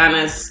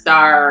Rihanna's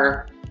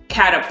star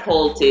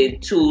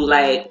catapulted to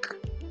like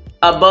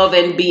above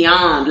and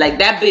beyond. Like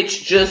that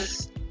bitch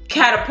just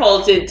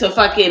catapulted to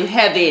fucking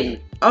heaven.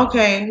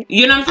 Okay.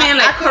 You know what I'm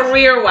saying?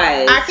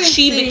 Career-wise,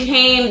 she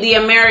became the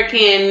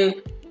American.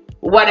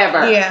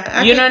 Whatever.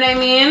 Yeah. You know what I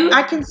mean?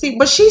 I can see.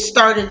 But she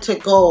started to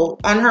go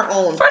on her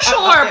own. For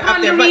sure.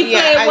 Pon de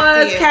Replay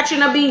was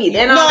catching a beat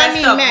and all that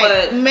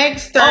stuff. Meg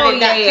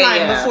started that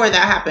climb before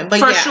that happened.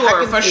 But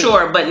for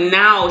sure. But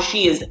now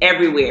she is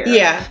everywhere.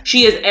 Yeah.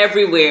 She is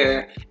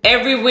everywhere.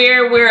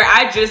 Everywhere where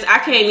I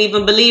can't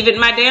even believe it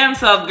my damn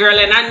self, girl.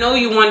 And I know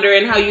you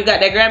wondering how you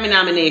got that Grammy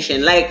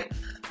nomination. Like,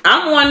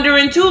 I'm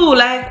wondering too,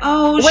 like, wait,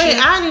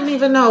 I didn't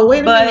even know. Wait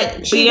a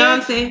minute.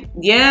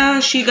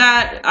 Beyonce, she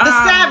got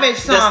the Savage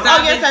song.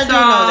 Yes,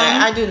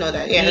 I do know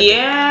that.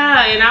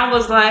 Yeah, and I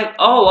was like,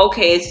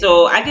 okay,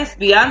 so I guess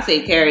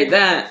Beyonce carried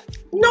that.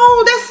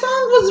 No, that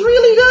song was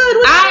really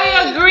good.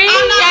 I agree,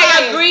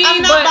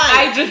 but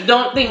I just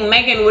don't think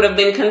Megan would have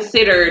been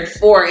considered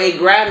for a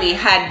Grammy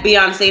had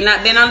Beyonce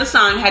not been on the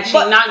song, had she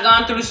not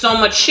gone through so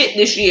much shit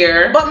this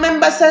year. But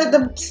remember, I said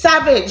the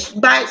Savage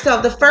by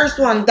itself, the first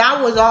one, that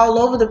was all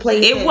over the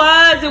place. It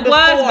was,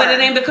 but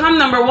it ain't become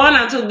number one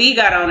until B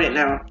got on it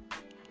now.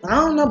 I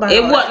don't know about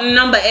it. It wasn't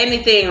number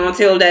anything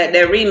until that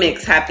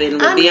remix happened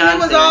with Beyonce. It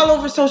was all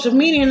over social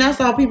media, and that's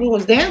all people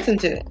was dancing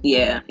to.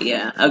 Yeah,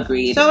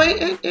 agreed. So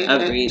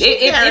agreed.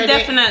 It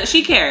definitely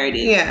she carried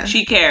it. Yeah,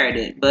 she carried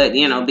it. But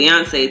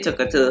Beyonce took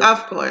her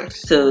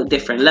to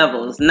different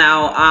levels.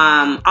 Now,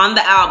 on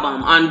the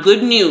album, on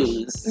Good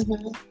News,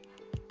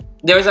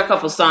 there's a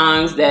couple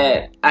songs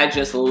that I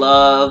just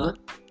love.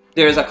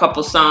 There's a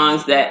couple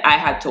songs that I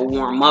had to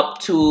warm up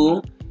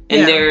to.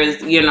 And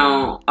there's,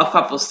 a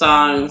couple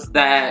songs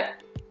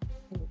that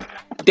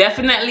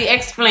definitely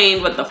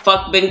explain what the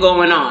fuck been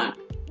going on.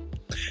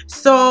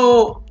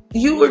 So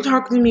you were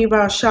talking to me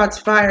about Shots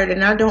Fired,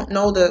 and I don't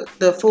know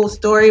the full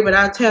story, but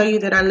I'll tell you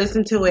that I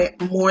listened to it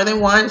more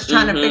than once,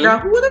 trying to figure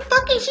out who the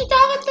fuck is she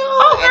talking to.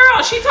 Oh,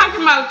 girl, she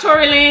talking about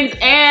Tory Lanez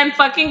and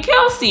fucking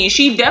Kelsey.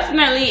 She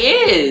definitely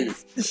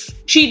is.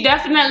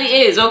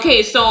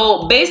 Okay,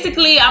 so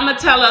basically, I'm gonna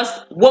tell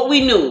us what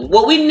we knew.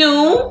 What we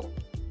knew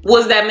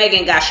was that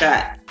Megan got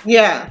shot.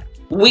 Yeah.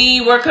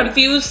 we were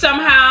confused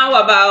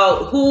somehow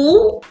about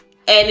who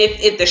and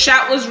if the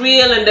shot was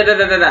real and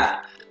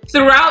da-da-da-da-da.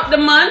 Throughout the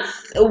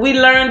months, we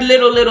learned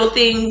little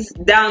things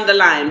down the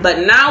line.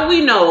 But now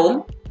we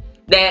know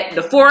that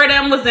the 4 of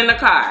them was in the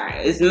car.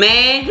 It's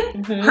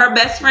Meg, her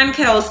best friend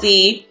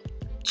Kelsey,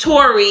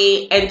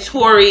 Tori, and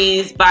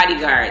Tori's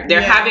bodyguard.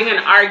 They're having an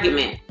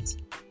argument.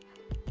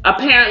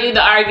 Apparently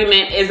the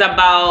argument is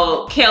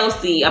about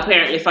Kelsey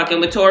apparently fucking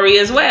with Tori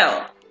as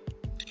well.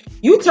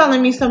 You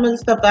telling me some of the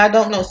stuff that I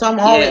don't know, so I'm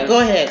always go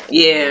ahead.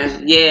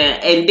 Yeah.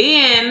 And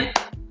then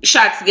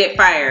shots get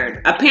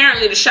fired.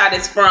 Apparently the shot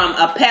is from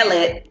a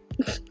pellet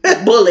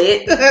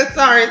bullet.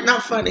 Sorry, it's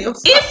not funny.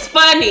 It's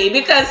funny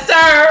because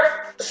sir,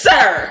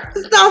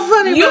 it's not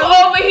funny. You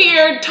over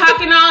here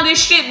talking all this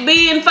shit,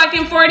 being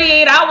fucking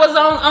 48 hours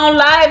on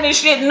live and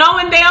shit,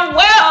 knowing damn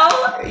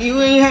well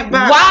you ain't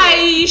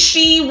why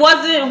she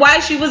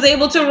was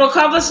able to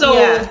recover so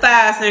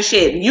fast and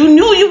shit. You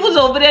knew you was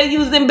over there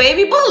using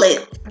baby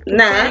bullets.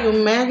 Nah,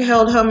 Meg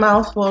held her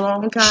mouth for a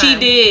long time. She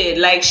did.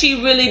 Like,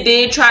 she really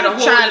did try to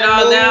hold it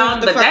all down.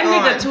 But that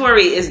nigga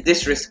Tory is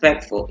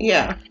disrespectful.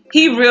 Yeah.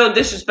 He real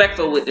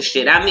disrespectful with the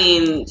shit. I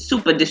mean,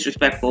 super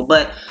disrespectful.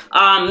 But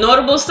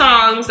notable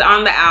songs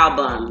on the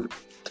album.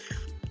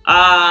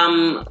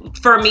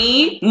 For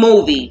me,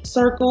 Movie.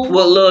 Circle.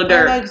 With Lil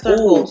Durk. I like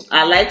Circles.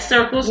 I like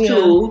Circles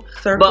too.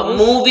 Circles. But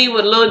Movie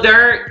with Lil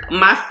Durk,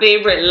 my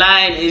favorite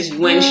line is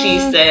when she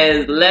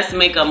says, "Let's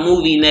make a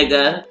movie,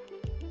 nigga."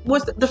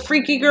 What's the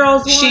Freaky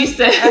Girls one? She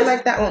says, I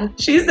like that one.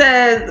 She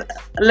says,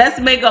 "Let's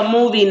make a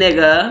movie,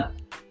 nigga.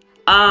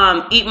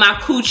 Eat my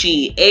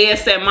coochie,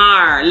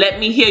 ASMR. Let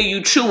me hear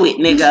you chew it,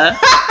 nigga."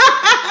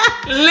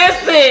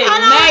 Listen,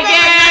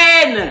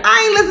 Megan.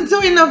 I ain't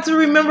listened to enough to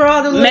remember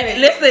all the lyrics.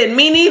 Listen,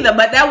 me neither.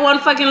 But that one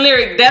fucking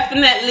lyric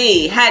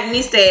definitely had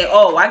me say,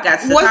 "Oh, I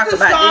got to talk about this."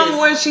 What's the song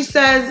where she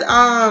says,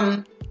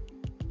 "I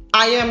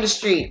am the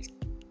streets"?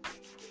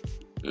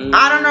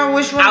 I don't know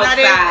which one that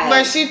is,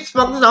 but she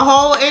spoke to the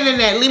whole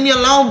internet. Leave me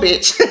alone,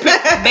 bitch.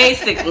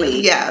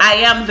 Basically, I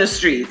am the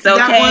streets. Okay,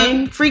 that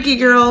one, Freaky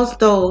Girls,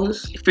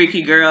 those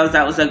Freaky Girls.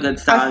 That was a good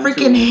song. I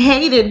freaking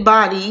hated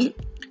Body.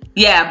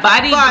 Yeah,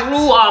 Body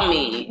grew on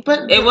me,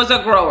 but it was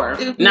a grower,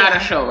 not a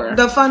shower.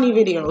 The funny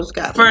videos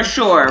got for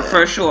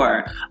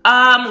sure.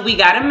 We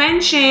gotta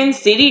mention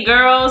City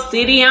Girls,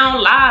 City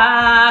on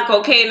Lock.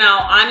 Okay, now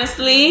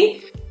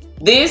honestly,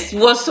 this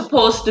was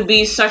supposed to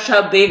be such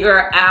a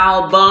bigger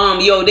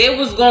album. Yo, they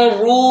was gonna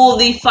rule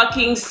the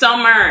fucking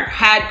summer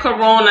had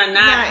Corona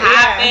not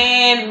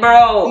happened,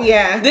 bro.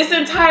 Yeah. This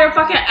entire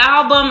fucking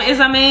album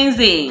is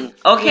amazing.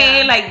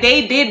 Okay? Like,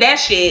 they did that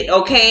shit.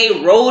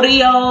 Okay?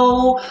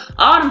 Rodeo.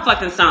 All them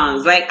fucking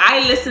songs. Like, I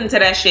listened to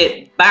that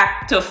shit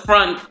back to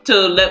front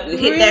to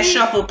hit that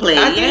shuffle play.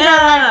 I think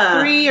I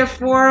like 3 or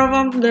 4 of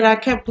them that I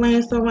kept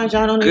playing so much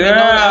I don't even know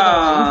the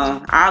other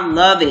ones. I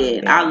love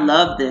it. I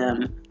love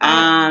them.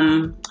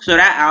 So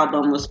that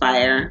album was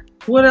fire.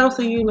 What else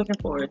are you looking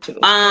forward to?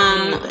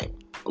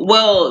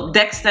 Well,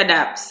 Dexta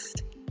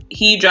Daps,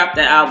 he dropped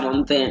the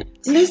album Vent.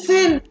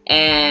 Listen.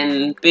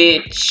 And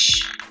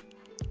bitch,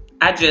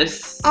 I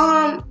just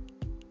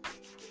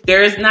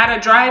there is not a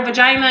dry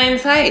vagina in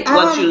sight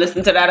once you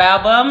listen to that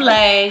album.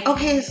 Like,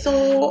 okay,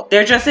 so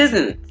there just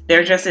isn't. I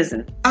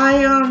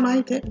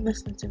didn't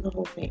listen to the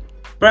whole thing.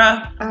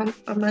 Bruh.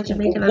 I'm not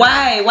Jamaican.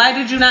 Why? Why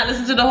did you not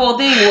listen to the whole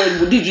thing?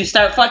 Did you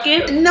start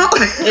fucking? No.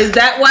 Is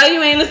that why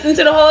you ain't listened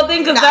to the whole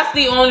thing? Because that's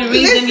the only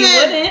reason you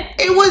wouldn't.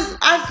 It was,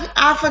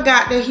 I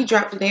forgot that he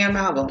dropped the damn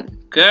album.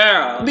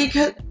 Girl.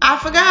 Because I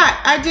forgot.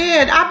 I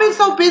did. I've been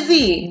so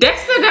busy.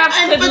 Dexta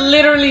Daps could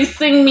literally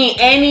sing me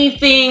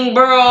anything,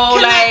 bro.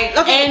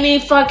 Any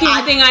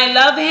fucking thing. I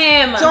love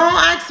him. Don't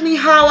ask me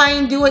how I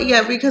ain't do it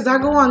yet because I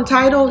go on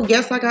Tidal.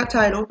 Yes, I got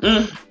Tidal.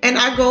 And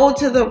I go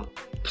to the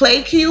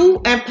play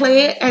queue and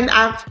play it, and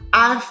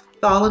I've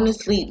fallen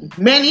asleep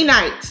many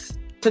nights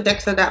to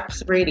Dexta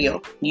Daps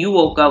radio. You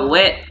woke up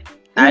wet.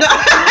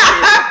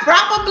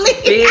 Probably.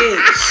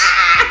 Bitch.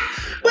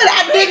 But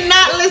I did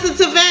not listen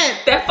to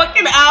Vent. That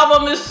fucking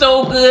album is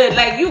so good.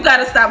 Like, you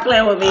gotta stop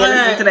playing with me and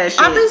listen to that shit.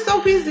 I've been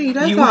so busy.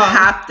 That's you all.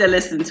 have to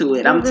listen to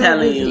it. I'm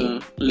telling you.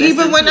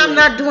 Even when I'm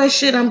not doing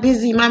shit, I'm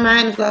busy. My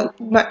mind is like,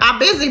 I'm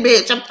busy,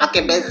 bitch. I'm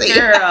fucking busy.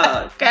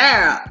 Girl.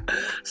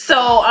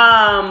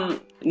 So,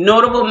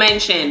 notable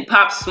mention,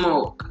 Pop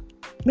Smoke.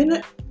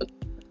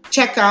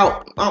 Check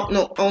out. Oh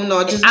no!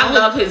 I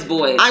love his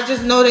voice. I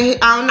just know that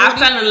I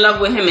fell in love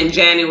with him in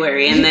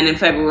January, and then in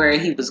February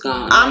he was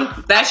gone.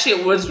 That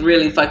shit was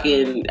really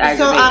fucking aggravating.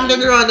 So I'm the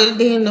girl that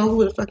didn't know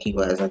who the fuck he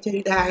was until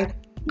he died.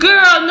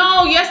 Girl,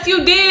 no, yes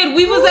you did.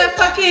 We was at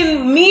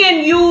fucking me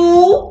and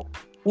you.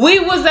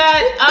 We was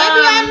at Baby,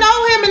 I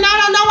know him and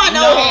I know him.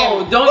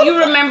 No, don't you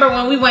remember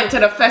when we went to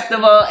the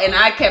festival and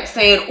I kept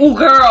saying, "Ooh,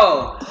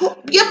 girl,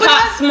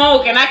 Pop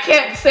Smoke," and I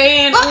kept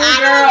saying, "Ooh,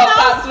 girl,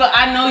 Pop Smoke."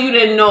 I know you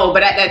didn't know,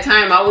 but at that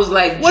time I was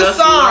like just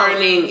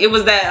learning. It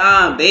was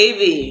that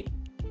baby.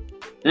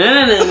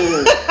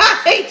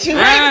 I hate you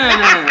right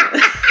now.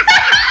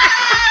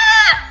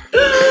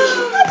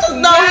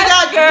 No, he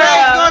got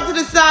going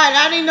to the side.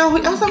 I didn't know.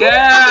 I was like, who the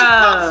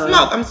fuck is Pop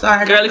fuck? I'm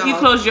sorry. Girl, if you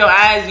close your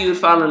eyes, you would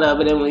fall in love.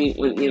 But then when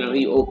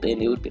you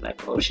open, it would be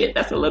like, oh shit,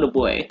 that's a little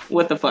boy.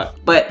 What the fuck?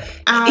 But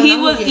he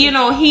was,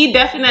 he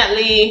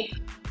definitely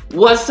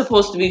was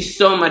supposed to be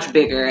so much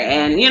bigger.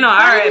 And,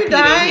 R.I.P. to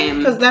him.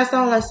 Because that's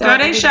all I saw. Girl,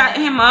 they shot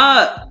him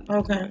up.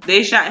 Okay.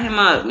 They shot him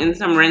up in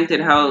some rented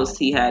house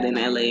he had in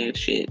LA and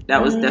shit.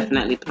 That was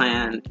definitely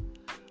planned.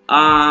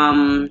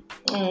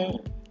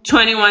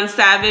 21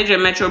 Savage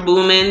and Metro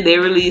Boomin, they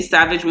released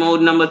Savage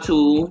Mode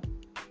 #2.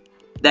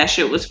 That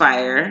shit was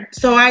fire.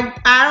 So I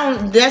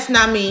don't. That's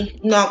not me.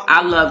 No.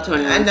 I love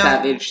 21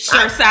 Savage.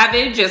 Sir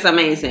Savage is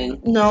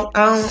amazing. No.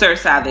 Sir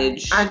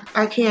Savage.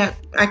 I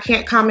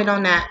can't comment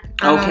on that.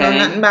 I don't know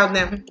nothing about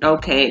them.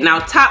 Okay. Now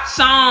top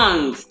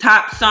songs.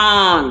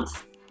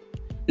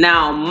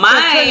 Now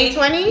my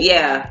 2020?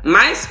 Yeah,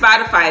 my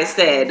Spotify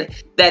said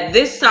that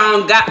this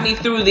song got me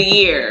through the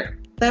year.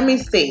 Let me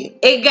see.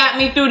 It got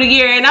me through the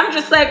year, and I'm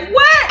just like,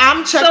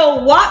 what?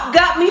 So what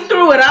got me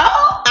through it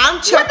all?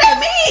 What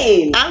that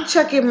mean? I'm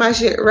checking my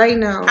shit right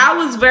now. I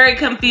was very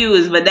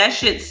confused, but that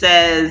shit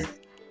says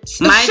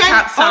my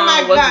top song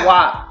was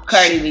WAP,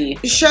 Cardi B.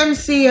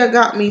 Shenseea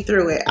got me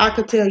through it. I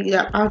could tell you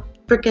that. I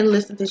freaking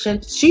listened to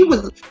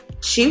Shenseea.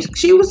 She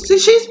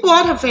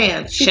spoiled her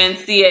fans.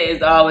 Shenseea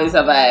is always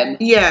a vibe.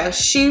 Yeah,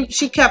 she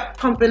kept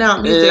pumping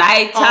out music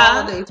Lighter,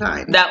 all the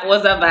time. That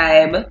was a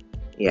vibe.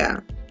 Yeah.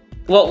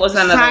 What was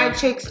another Side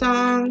Chick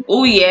song?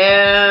 Oh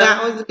yeah,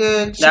 that was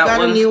good. She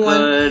got a new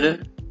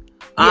one.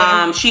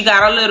 Yeah. She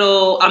got a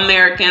little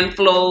American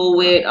flow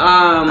with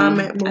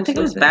I think it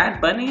was Bad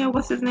Bunny or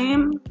what's his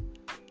name?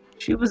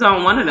 She was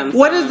on one of them.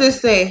 What does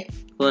this say?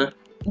 What?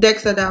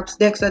 Dexadax,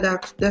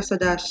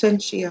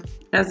 Shenseea.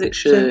 As it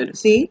should.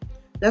 See?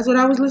 That's what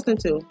I was listening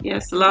to.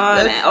 Yes, Lord.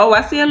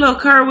 I see a little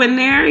Kerwin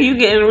there. You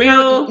getting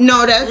real?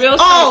 No, that's real.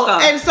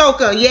 And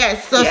Soca,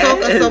 yes. So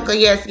yes. Soca,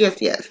 yes.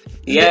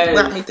 Yes.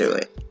 Got me through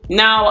it.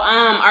 Now,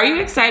 are you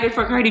excited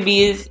for Cardi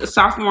B's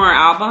sophomore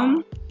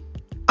album?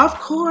 Of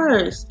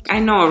course. I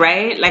know,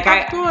 right? Like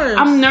of course.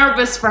 I'm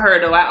nervous for her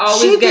though. I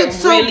always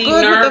get really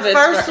nervous. With the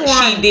first one.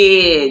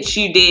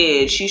 She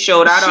did. She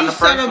showed out on the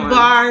first one. She set a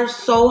bar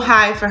so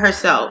high for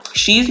herself.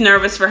 She's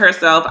nervous for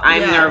herself.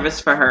 I'm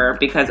nervous for her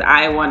because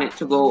I want it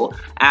to go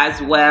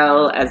as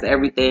well as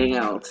everything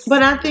else.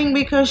 But I think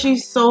because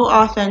she's so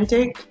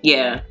authentic,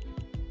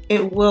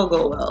 it will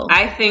go well.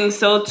 I think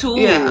so too.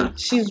 Yeah,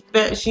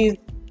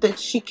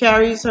 she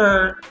carries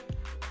her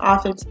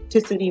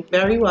authenticity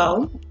very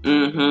well.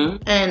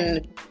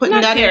 And putting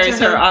that carries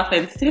her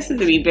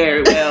authenticity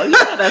very well. You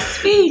gotta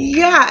speak.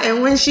 Yeah,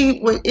 and when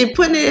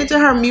putting it into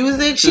her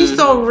music, she's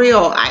so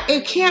real.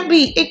 It can't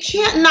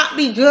not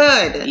be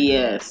good.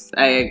 Yes,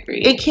 I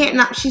agree. It can't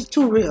not. She's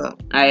too real.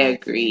 I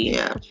agree.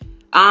 Yeah.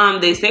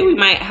 They say we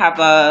might have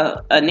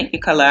a Nicki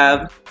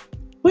collab.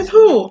 With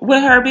who?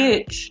 With her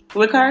bitch.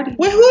 With Cardi.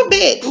 With who,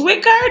 bitch?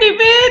 With Cardi,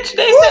 bitch.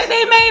 They said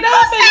they made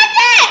up.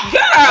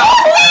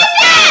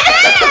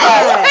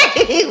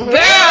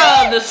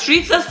 Girl, the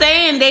streets are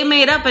saying they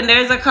made up and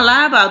there's a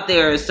collab out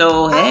there.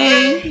 So,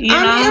 hey,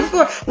 I'm here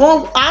for it.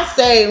 Well, I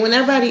say,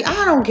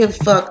 I don't give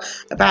a fuck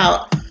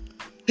about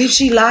if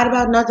she lied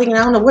about nothing and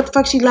I don't know what the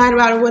fuck she lied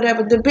about or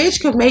whatever. The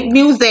bitch could make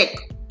music.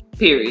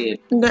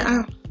 Period.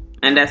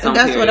 And that's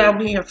what I'm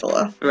here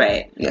for.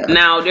 Right. Yeah.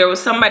 Now, there was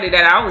somebody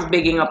that I was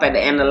bigging up at the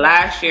end of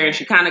last year, and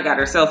she kind of got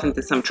herself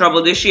into some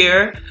trouble this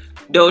year.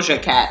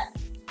 Doja Cat.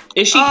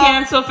 Is she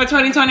canceled for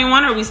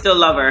 2021, or we still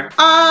love her?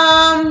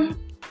 I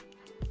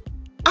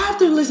have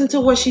to listen to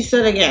what she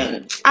said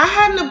again. I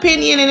had an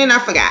opinion, and then I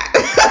forgot.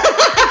 That's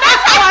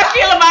how I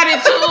feel about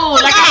it,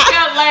 too. Like, I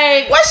felt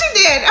like... What she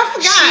did? I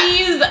forgot.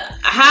 She's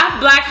half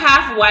black,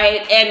 half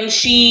white, and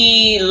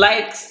she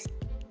likes...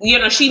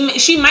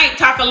 she might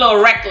talk a little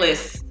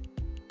reckless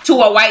to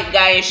a white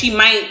guy, and she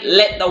might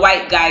let the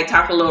white guy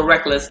talk a little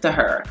reckless to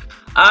her.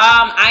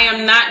 I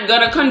am not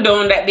gonna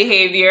condone that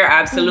behavior.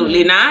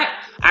 Absolutely not.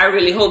 I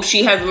really hope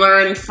she has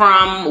learned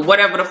from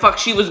whatever the fuck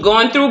she was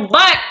going through,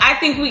 but I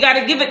think we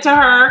gotta give it to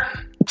her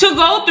to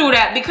go through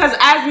that, because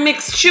as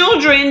mixed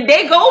children,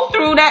 they go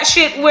through that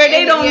shit where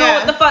they don't know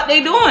what the fuck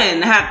they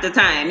doing half the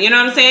time. You know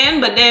what I'm saying?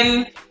 But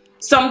then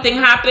something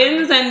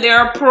happens and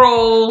they're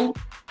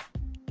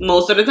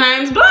most of the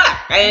times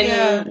black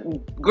and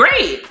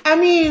great. I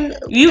mean,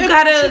 you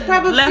gotta let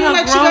her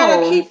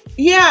grow.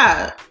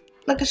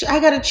 I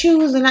gotta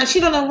choose, and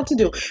she don't know what to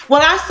do.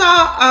 Well, I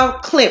saw a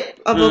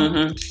clip of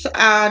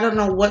I don't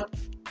know what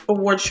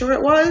award show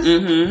it was,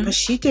 but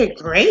she did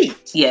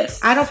great. Yes.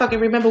 I don't fucking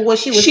remember what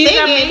she was singing.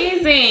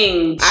 She's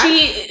amazing.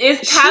 She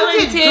is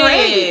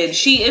talented.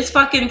 She is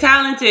fucking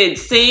talented.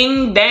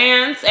 Sing,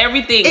 dance,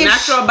 everything.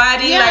 Natural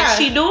body, like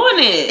she doing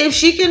it. If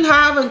she can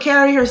have and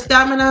carry her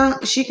stamina,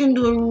 she can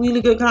do a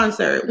really good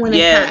concert when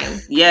it's time.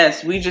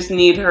 Yes, we just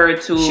need her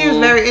to... She was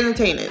very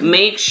entertaining.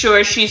 Make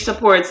sure she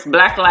supports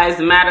Black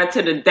Lives Matter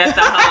to the death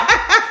of her.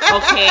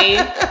 Okay?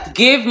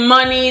 Give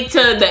money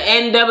to the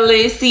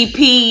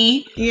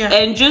NAACP. Yeah.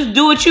 And just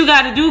do what you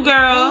gotta do, girl.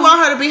 I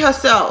want her to be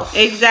herself.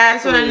 Exactly.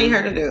 That's what I need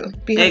her to do.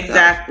 Be herself.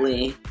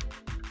 Exactly.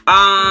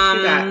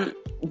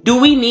 Do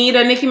we need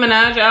a Nicki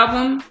Minaj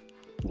album?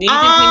 Do you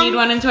think we need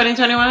one in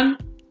 2021?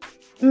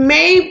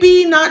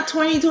 Maybe not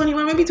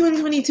 2021, maybe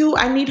 2022.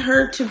 I need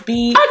her to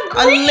be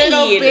a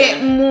little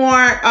bit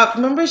more up.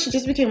 Remember, she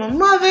just became a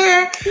mother.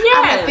 Yeah.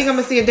 I think I'm going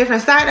to see a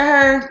different side of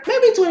her.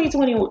 Maybe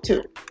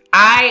 2022.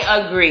 I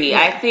agree. Yeah.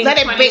 I think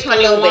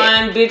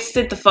 2021, bitch,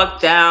 sit the fuck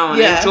down.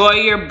 Yeah. Enjoy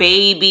your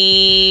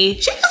baby.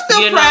 She can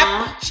still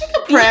prep. She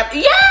can prep.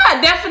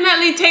 Yeah,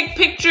 definitely take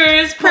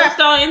pictures, post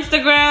on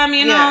Instagram,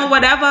 you know,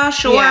 whatever,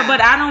 sure. Yeah.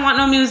 But I don't want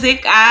no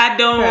music. I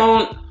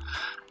don't... Prep.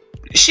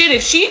 Shit,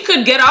 if she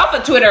could get off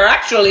of Twitter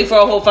actually for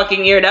a whole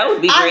fucking year, that would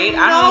be great.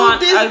 I don't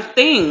want a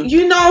thing.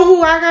 You know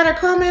who I got a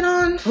comment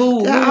on?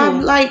 Who?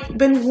 I've like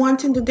been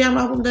wanting the damn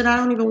album that I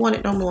don't even want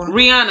it no more.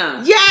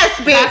 Rihanna. Yes,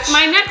 bitch. That's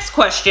my next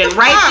question.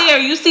 Right there.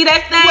 You see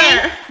that thing?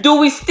 Where? Do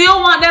we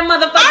still want that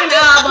motherfucking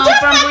album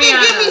from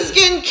Rihanna? Give me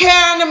skincare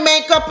and the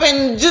makeup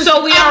and just...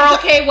 So we are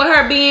okay with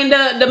her being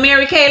the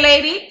Mary Kay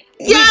lady?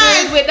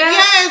 Yes, with that?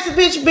 Yes,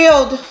 bitch,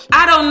 build.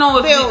 I don't know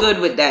if we're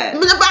good with that.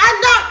 But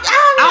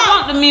I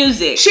want the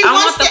music. I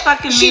want the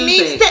fucking music. She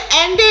needs to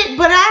end it,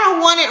 but I don't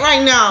want it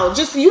right now.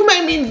 Just, you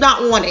made me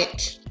not want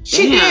it.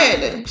 She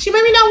did. She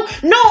made me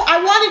not... No,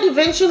 I want it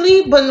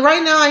eventually, but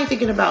right now I ain't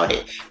thinking about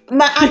it. I'm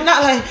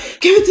not like,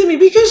 give it to me,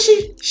 because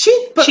she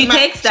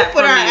takes that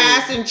put from her you.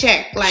 ass in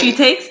check. Like, she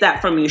takes that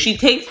from you. She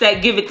takes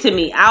that give it to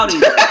me out of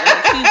you.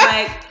 Like, she's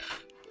like,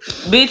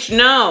 bitch,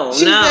 no.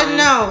 She said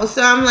no.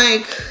 So I'm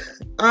like...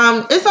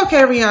 it's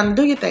okay, Rihanna.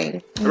 Do your thing.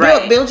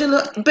 Build your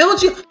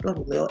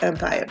little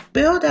empire.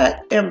 Build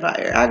that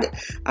empire.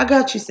 I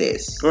got you,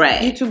 sis.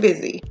 Right. You too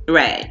busy.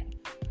 Right.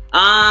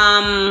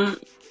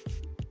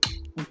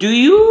 Do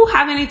you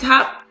have any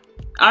top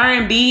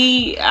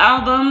R&B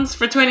albums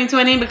for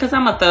 2020? Because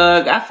I'm a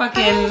thug. I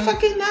don't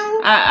fucking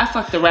know. I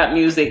fuck the rap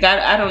music.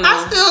 I don't know.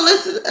 I still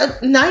listen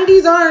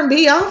 90s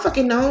R&B. I don't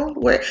fucking know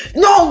where.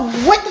 No,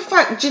 what the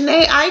fuck?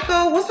 Jhené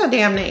Aiko? What's her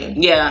damn name?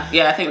 Yeah,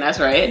 I think that's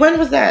right. When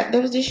was that?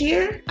 That was this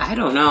year? I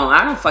don't know.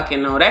 I don't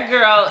fucking know. That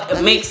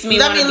girl makes me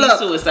want to be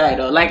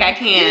suicidal. Like, I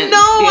can't. No,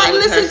 I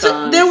listened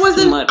to. There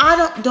wasn't.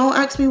 Don't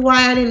ask me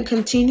why I didn't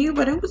continue,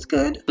 but it was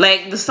good.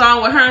 Like the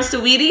song with her and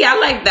Saweetie, I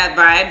like that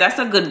vibe. That's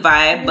a good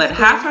vibe. But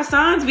half her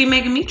songs be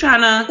making me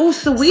trying to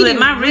Saweetie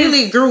my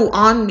really grew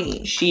on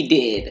me. She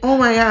did. Oh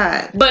my god.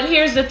 But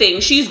here's the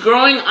thing. She's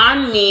growing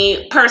on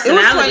me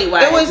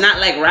personality-wise, not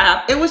like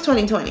rap. It was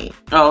 2020.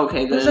 Oh,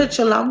 okay, good. Was it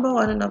Chilombo?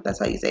 I don't know if that's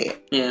how you say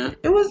it. Yeah.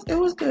 It was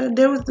good.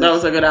 That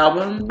was a good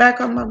album.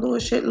 Back on my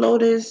bullshit.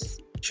 Lotus,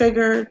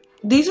 Triggered.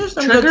 These are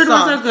some Triggered good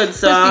songs. was a good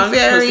song.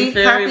 Pussy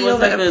Fairy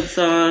was a good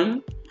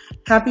song.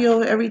 Happy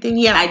Over Everything.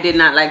 Yeah. I did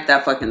not like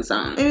that fucking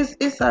song.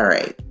 It's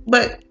alright.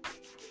 But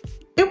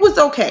it was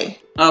okay.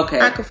 Okay.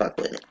 I could fuck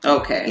with it.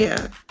 Okay.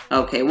 Yeah.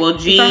 Okay. Well,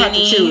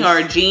 Jeannie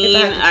or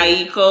Jean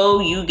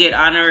Aiko, you get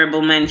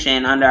honorable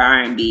mention under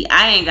R&B.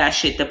 I ain't got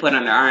shit to put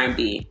under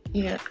R&B.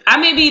 Yeah. I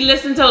maybe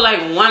listen to like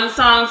one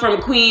song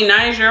from Queen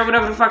Naija or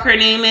whatever the fuck her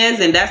name is,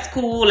 and that's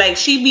cool. Like,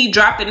 she be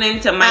dropping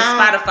into my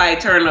Spotify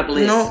turn up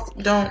list. No,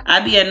 don't. I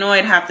be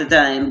annoyed half the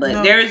time,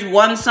 but there's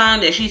one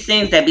song that she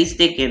sings that be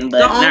sticking.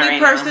 But the only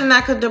person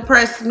that could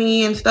depress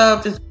me and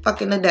stuff is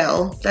fucking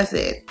Adele. That's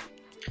it.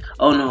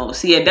 Oh no,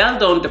 see, Adele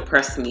don't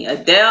depress me.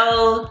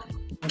 Adele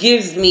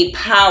gives me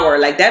power.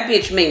 Like, that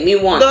bitch make me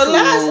want the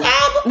last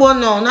album. Well,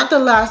 no, not the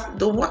last.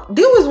 The one.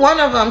 There was one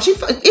of them.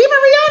 Even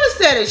Rihanna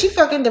said it. She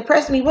fucking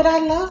depressed me, but I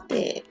loved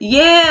it.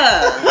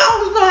 Yeah.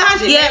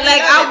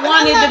 I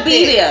wanted to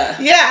be there.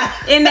 Yeah.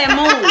 In that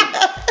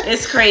mood.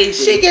 It's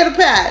crazy. She get a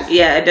pass.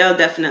 Yeah, Adele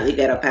definitely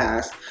get a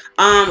pass.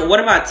 What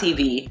about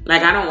TV?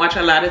 Like, I don't watch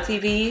a lot of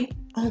TV.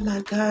 Oh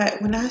my god!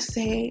 When I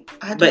say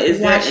I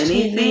don't watch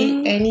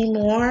TV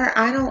anymore,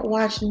 I don't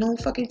watch no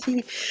fucking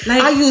TV.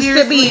 Like, I used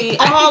to be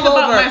all over.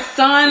 About my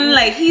son,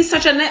 like, he's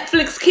such a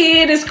Netflix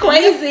kid. It's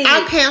crazy.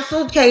 I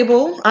canceled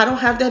cable. I don't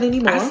have that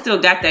anymore. I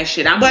still got that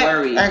shit. I'm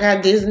worried. I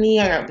got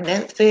Disney. I got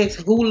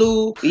Netflix,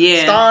 Hulu,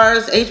 yeah,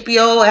 Stars,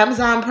 HBO,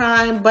 Amazon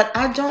Prime. But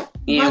I don't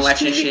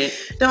watch TV.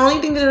 Shit. The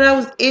only thing that I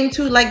was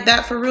into like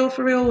that for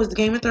real was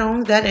Game of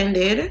Thrones. That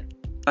ended.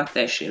 Fuck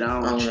that shit. I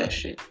don't watch that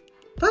shit.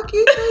 Fuck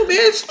you too,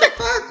 bitch. Fuck.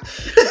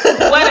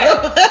 What?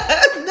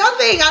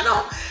 Nothing. I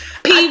don't.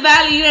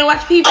 P-Valley. You didn't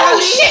watch P-Valley? Oh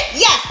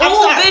shit! Yes.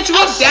 Oh bitch, we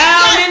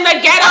down in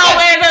the ghetto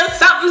where the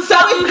something.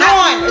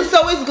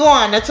 So it's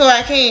gone. That's why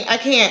I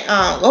can't.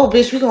 Oh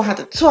bitch, we gonna have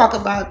to talk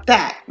about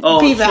that. Oh,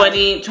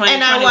 P-Valley. 2021.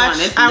 And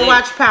I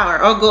watch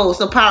Power or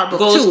Ghost or Power Book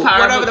 2,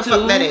 whatever the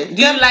fuck that is.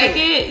 Do you like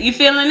it? You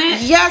feeling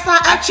it? Yes,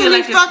 I feel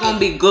like it's gonna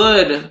be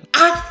good.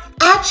 I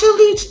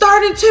actually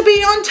started to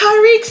be on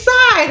Tariq's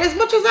side as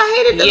much as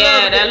I hated the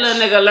that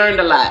little nigga learned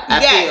a lot.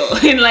 I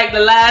feel in like the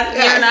last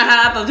year and a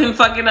half of him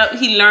fucking up,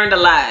 he learned a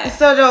lot.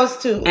 So those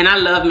two. And I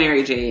love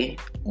Mary J.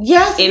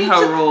 Yes, in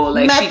her role,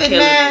 like Method she killing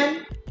Man.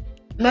 it.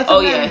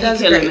 Method Man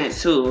he's killing it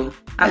too.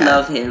 I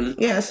love him.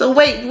 Yeah. So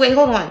wait,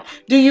 hold on.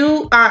 Do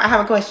you? I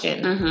have a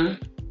question.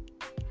 Mm-hmm.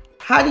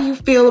 How do you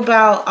feel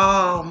about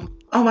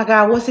Oh my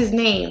God, what's his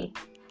name?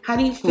 How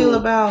do you feel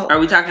about... Are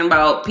we talking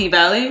about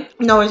P-Valley?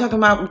 No, we're talking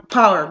about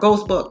Power,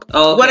 Ghost Book.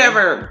 Oh, okay.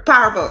 Whatever,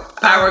 Power Book.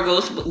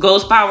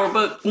 Ghost Power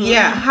Book? Mm-hmm.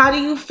 Yeah, how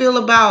do you feel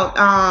about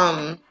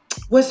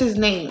what's his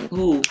name?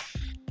 Who?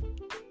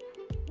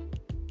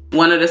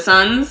 One of the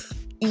sons?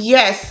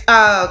 Yes,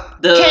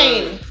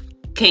 Kane.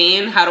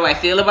 Kane, how do I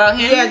feel about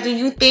him? Yeah, do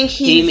you think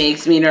he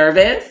makes me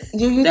nervous?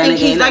 Do you think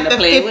he's like the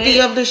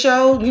 50 of the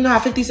show? You know how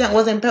 50 Cent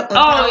was in Power?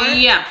 Oh,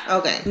 yeah.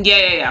 Okay.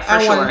 Yeah, for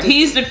sure.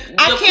 He's the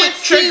quick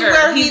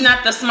trigger. He's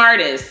not the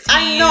smartest.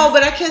 I know,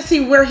 but I can't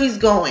see where he's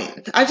going.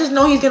 I just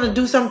know he's going to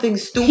do something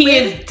stupid. He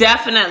is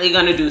definitely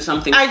going to do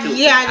something stupid.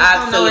 Yeah, I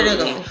just don't know where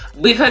to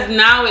go. Because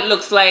now it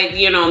looks like,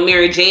 you know,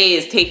 Mary J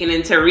is taking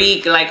in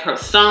Tariq like her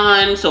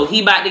son, so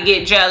he about to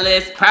get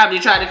jealous, probably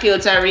try to kill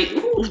Tariq.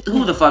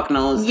 Who the fuck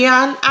knows?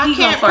 Yeah, I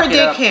can't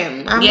predict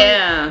him.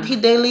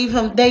 They leave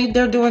him.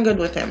 They're doing good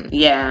with him.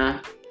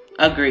 Yeah,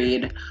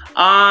 agreed.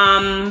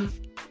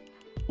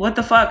 What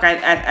the fuck?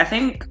 I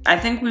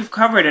think we've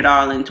covered it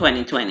all in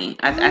 2020.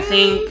 I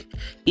think,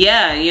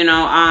 yeah, you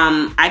know,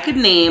 I could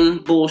name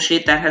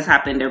bullshit that has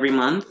happened every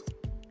month,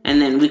 and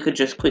then we could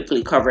just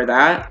quickly cover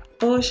that.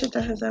 Bullshit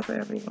that has happened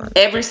every month.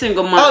 Every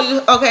single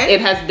month. Oh, okay.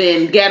 It has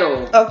been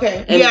ghetto.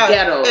 Okay. And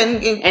ghetto.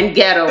 And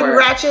ghetto. And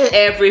ratchet.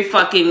 Every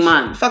fucking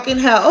month. Fucking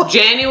hell.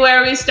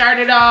 January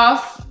started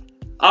off.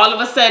 All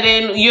of a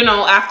sudden, you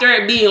know, after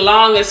it being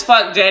long as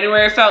fuck,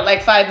 January felt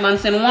like 5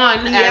 months in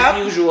one, as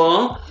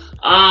usual.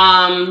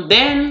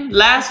 Then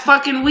last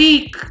fucking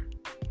week,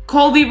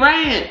 Kobe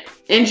Bryant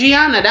and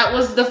Gianna. That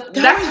was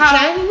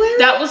January?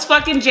 That was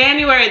fucking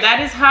January.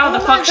 That is how the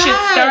fuck shit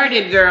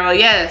started, girl.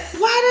 Yes.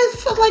 Why does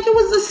it feel like it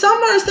was the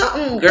summer or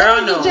something?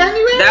 Girl, no.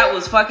 January? That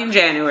was fucking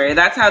January.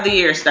 That's how the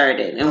year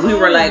started. And we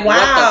were like, what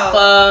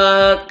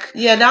the fuck?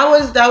 Yeah, that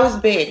was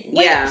big.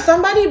 Wait,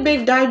 somebody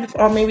big died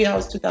before, or maybe that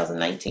was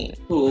 2019.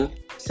 Who?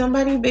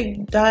 Somebody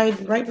big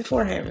died right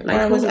before him.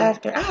 Like or it was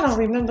after. I don't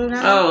remember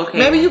now. Oh, okay.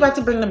 Maybe you about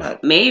to bring them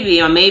up. Maybe,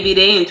 or maybe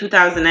they in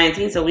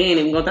 2019, so we ain't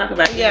even gonna talk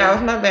about it.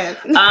 Yeah, my bad.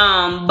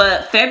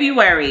 But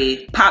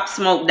February, Pop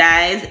Smoke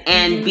dies,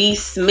 and B.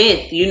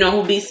 Smith. You know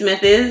who B.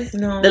 Smith is?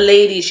 No. The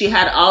lady, she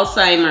had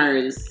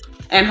Alzheimer's.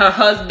 And her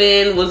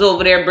husband was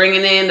over there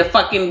bringing in the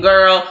fucking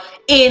girl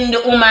in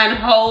the woman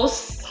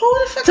house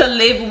to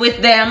live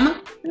with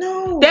them.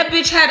 No. That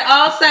bitch had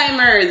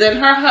Alzheimer's, and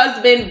her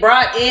husband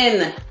brought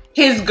in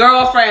his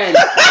girlfriend.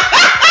 That's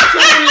so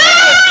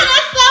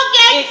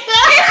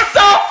gangster. It's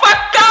so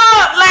fucked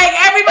up. Like,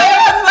 everybody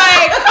was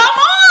like, come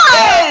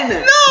on.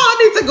 No, I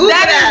need to Google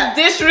that. That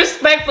is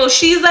disrespectful.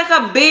 She's like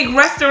a big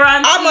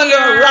restaurant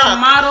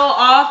model,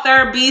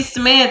 author, B.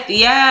 Smith.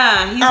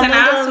 Yeah, he's an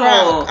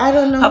asshole. I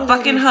don't know. Her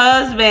fucking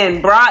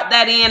husband brought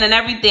that in and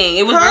everything.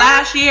 It was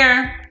last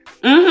year.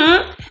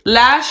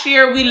 Last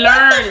year we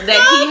learned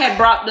that he had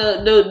brought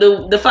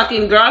the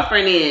fucking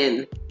girlfriend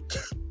in.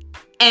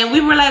 And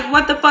we were like,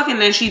 what the fuck? And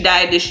then she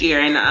died this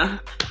year. And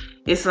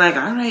it's like,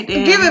 all right,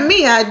 then. Giving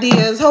me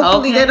ideas.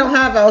 Hopefully they don't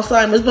have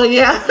Alzheimer's, but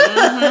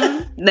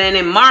yeah. Then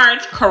in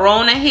March,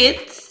 Corona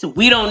hits.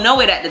 We don't know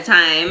it at the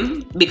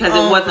time because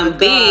it wasn't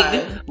big.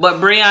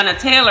 But Breonna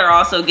Taylor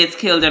also gets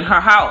killed in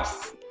her house.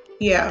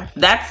 Yeah.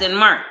 That's in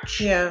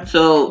March. Yeah.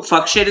 So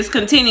fuck shit is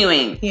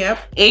continuing. Yep.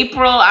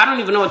 April, I don't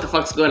even know what the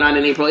fuck's going on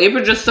in April.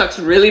 April just sucks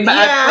really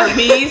bad for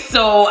me.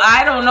 So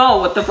I don't know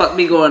what the fuck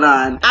be going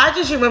on. I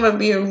just remember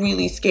being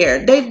really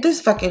scared. This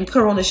fucking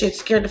Corona shit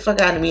scared the fuck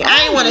out of me.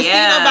 I ain't want to see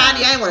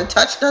nobody. I ain't want to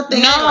touch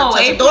nothing. No,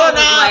 April was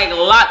like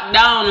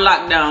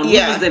lockdown.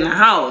 Yeah. We was in the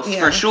house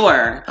for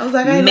sure. I was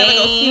like, I ain't never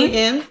gonna see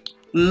again.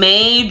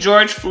 May,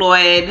 George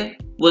Floyd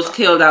was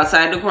killed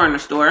outside the corner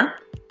store.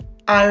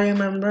 I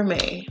remember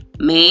May,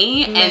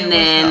 and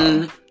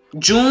then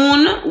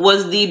June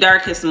was the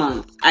darkest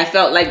month. I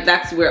felt like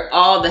that's where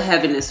all the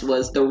heaviness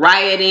was. The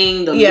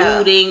rioting, the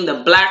looting,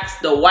 the blacks,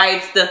 the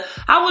whites.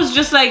 I was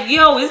just like,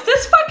 yo, is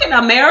this fucking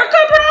America,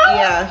 bro?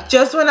 Yeah.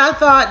 Just when I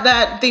thought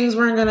that things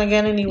weren't going to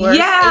get any worse, it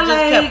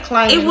just kept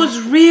climbing. It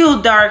was real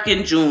dark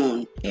in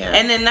June. Yeah.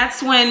 And then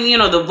that's when, you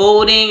know, the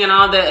voting and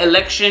all the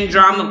election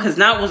drama, because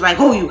now it was like,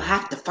 oh, you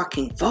have to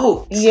fucking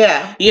vote.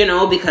 Yeah. You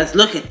know, because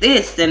look at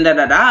this and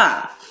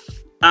da-da-da.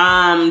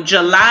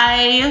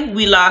 July,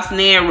 we lost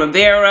Naya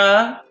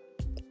Rivera.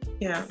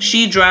 Yeah.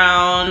 She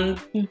drowned.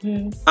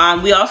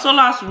 We also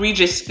lost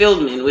Regis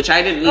Philbin, which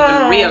I didn't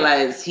even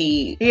realize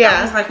I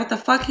was like, what the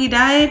fuck? He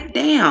died?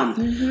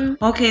 Damn.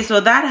 Okay, so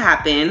that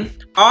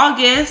happened.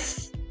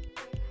 August,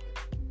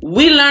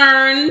 we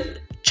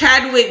learned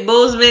Chadwick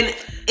Boseman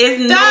is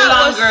no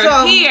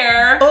longer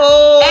here. And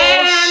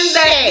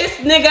that this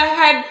nigga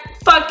had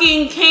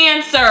fucking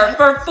cancer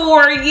for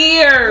 4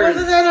 years.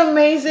 Wasn't that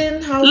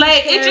amazing? How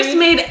it just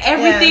made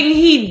everything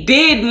he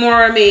did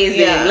more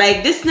amazing.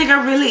 Like, this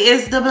nigga really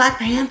is the Black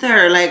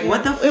Panther. Like,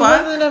 what the fuck? It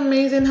wasn't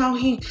amazing how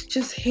he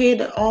just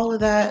hid all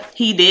of that.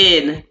 He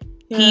did.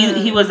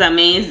 He was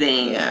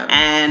amazing. Yeah.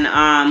 And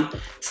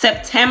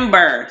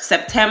September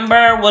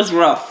was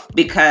rough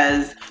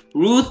because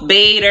Ruth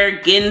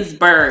Bader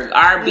Ginsburg,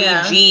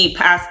 RBG,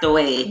 passed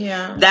away.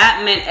 Yeah.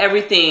 That meant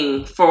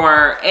everything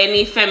for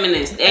any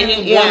feminist,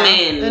 any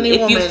woman.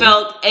 If you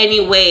felt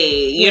any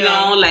way, you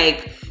know,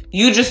 like,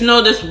 you just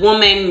know this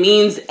woman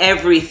means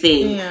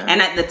everything. Yeah. And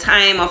at the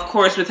time, of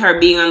course, with her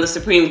being on the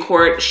Supreme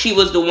Court, she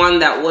was the one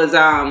that was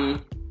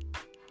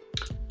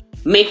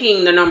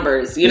making the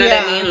numbers. You know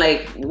what I mean?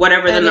 Like,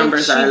 whatever the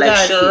numbers are. Like,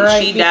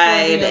 she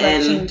died,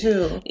 and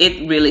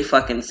it really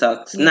fucking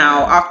sucks. Yeah.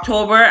 Now,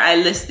 October, I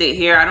list it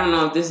here. I don't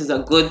know if this is a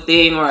good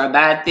thing or a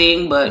bad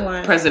thing,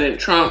 but President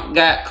Trump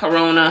got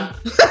corona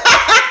in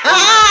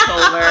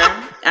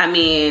October. I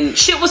mean,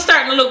 shit was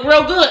starting to look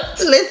real good.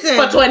 Listen,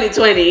 for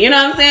 2020, you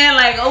know what I'm saying?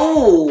 Like,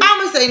 oh, I'm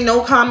gonna say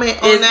no comment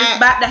on that. Is this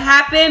about to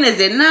happen? Is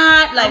it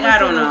not? Like, I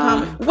don't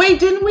know. Wait,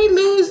 didn't we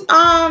lose?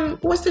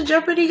 What's the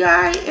Jeopardy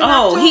guy?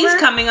 October? He's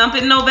coming up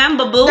in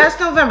November, boo. That's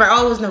November.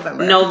 Oh, it was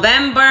November.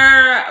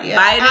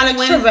 Biden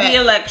wins the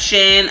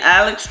election.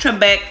 Alex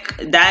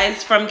Trebek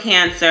dies from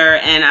cancer,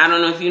 and I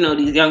don't know if you know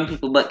these young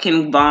people, but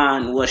King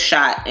Von was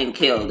shot and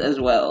killed as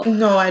well.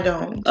 No, I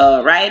don't.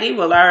 Righty.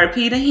 Well,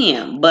 RIP to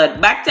him. But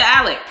back to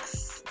Alex.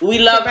 We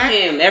love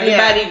him.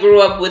 Everybody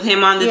grew up with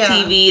him on the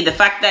TV. The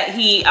fact that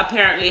he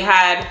apparently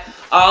had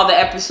all the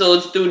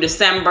episodes through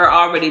December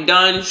already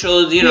done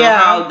shows, you know,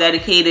 how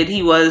dedicated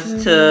he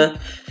was to,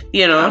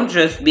 you know,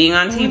 just being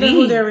on TV. I wonder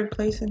who they're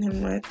replacing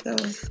him with,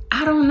 though.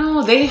 I don't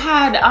know. They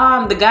had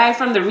the guy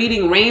from the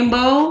Reading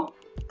Rainbow.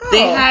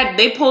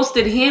 They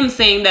posted him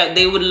saying that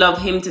they would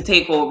love him to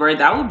take over.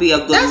 That would be a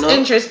good look. That's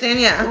interesting,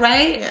 yeah.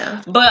 Right?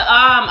 Yeah. But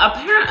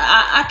apparently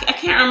I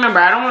can't remember.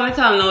 I don't want to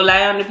tell no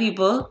lie on the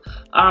people.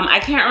 I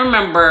can't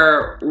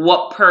remember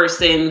what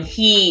person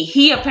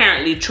he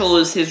apparently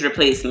chose his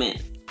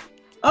replacement.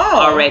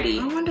 Already.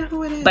 I wonder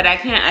who it is. But I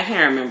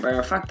can't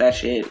remember. Fuck that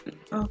shit.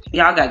 Okay.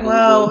 Y'all got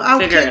Google.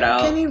 Figure it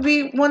out. Can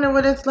you wonder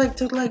what it's like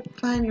to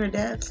plan your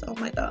deaths? Oh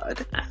my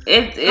god.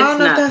 It's I don't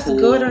know if that's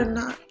good or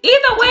not.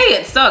 Either way,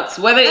 it sucks.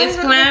 Whether it's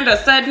planned or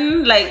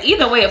sudden, like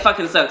either way, it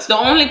fucking sucks. The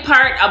only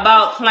part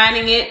about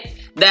planning it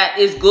that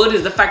is good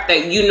is the fact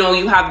that you know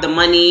you have the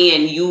money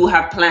and you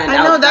have planned out.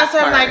 I know that's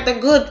like the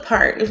good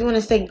part. If you want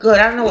to say good,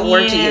 I don't know what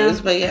word to use,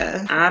 but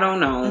yeah. I don't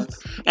know.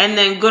 And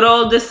then good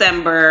old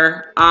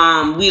December,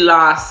 we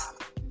lost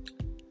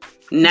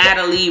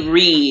Natalie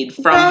Reid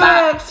from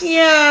Baps.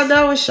 Yeah,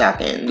 that was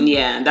shocking.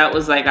 Yeah, that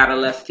was like out of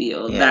left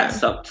field. Yeah. That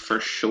sucked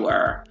for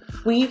sure.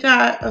 We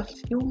got a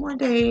few more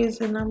days,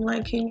 and I'm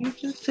like, can you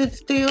just sit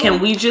still? Can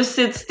we just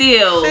sit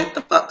still? Sit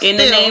the fuck in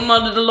still. the name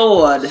of the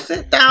Lord.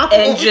 Sit down.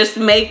 And just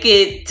make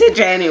it to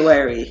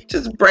January.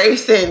 Just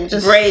bracing.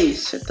 Just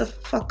brace. Shut the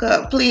fuck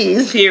up,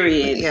 please.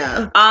 Period.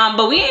 Yeah.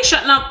 But we ain't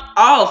shutting up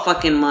all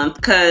fucking month,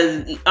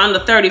 because on the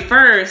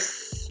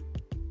 31st,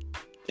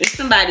 it's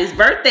somebody's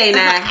birthday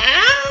now.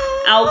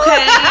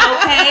 Okay.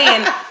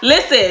 And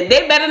listen,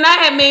 they better not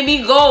have made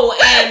me go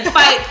and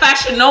fight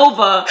Fashion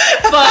Nova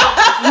for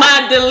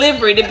my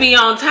delivery to be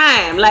on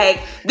time. Like,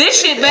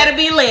 this shit better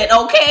be lit,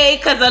 okay?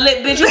 Because a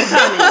lit bitch is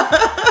coming.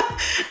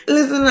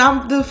 Listen,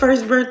 the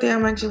first birthday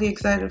I'm actually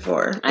excited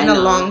for in a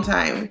long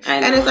time.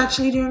 And it's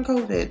actually during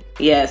COVID.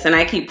 Yes, and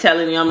I keep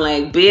telling you, I'm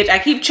like, bitch, I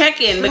keep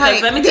checking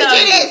because let me tell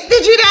you.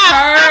 Did you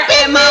that? Her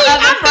and my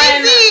other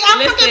friend. I'm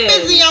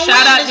busy.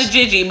 Shout out to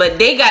Gigi, but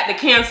they got the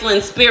canceling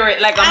spirit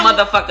like a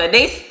motherfucker.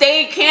 They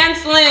stay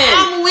canceling.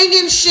 I'm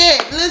winging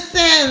shit.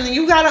 Listen,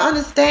 you gotta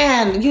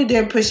understand. You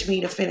did push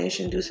me to finish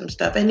and do some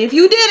stuff. And if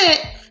you didn't,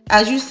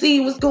 as you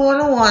see what's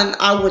going on,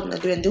 I wouldn't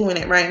have been doing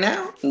it right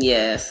now.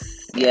 Yes,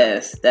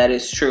 that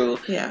is true.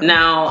 Yeah.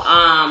 Now,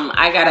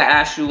 I gotta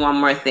ask you one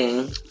more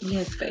thing.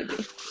 Yes,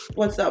 baby.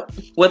 What's up?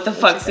 What the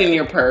fuck's in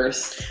your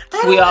purse?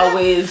 We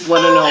always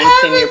want to know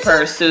what's in your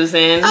purse,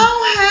 Susan.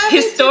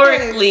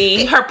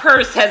 Historically, her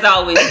purse has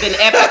always been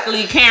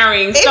epically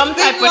carrying some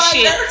type of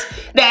shit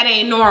that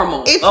ain't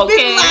normal. It's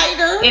been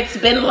lighter. It's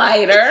been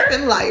lighter.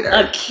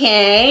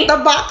 Okay. The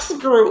box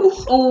grew.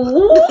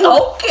 Ooh,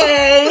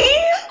 okay.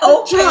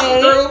 The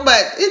trunk grew,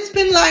 but it's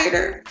been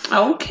lighter.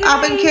 Okay.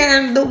 I've been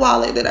carrying the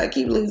wallet that I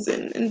keep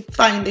losing and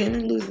finding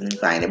and losing and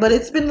finding, but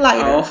it's been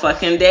lighter. All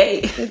fucking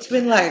day. It's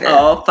been lighter.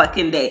 All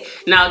fucking day.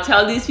 Now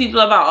tell these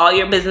people about all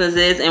your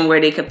businesses and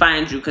where they can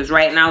find you, because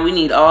right now we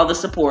need all the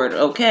support,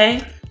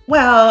 okay?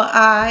 Well,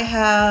 I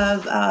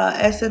have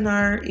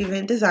SNR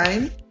Event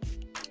Design.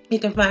 You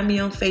can find me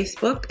on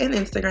Facebook and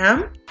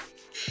Instagram.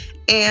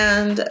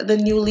 And the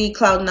newly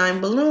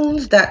Cloud9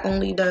 Balloons that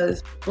only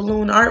does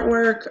balloon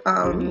artwork,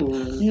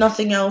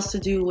 nothing else to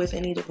do with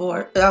any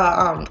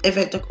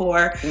event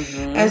decor.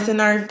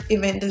 SNR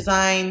Event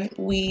Design,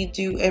 we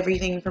do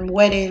everything from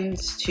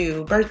weddings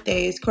to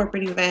birthdays,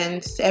 corporate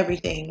events,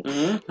 everything.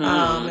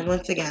 And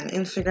once again,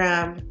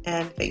 Instagram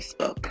and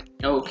Facebook.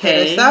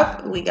 Okay. Hit us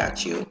up, we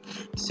got you.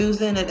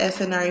 Susan at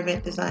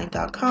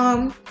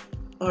snreventdesign.com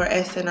or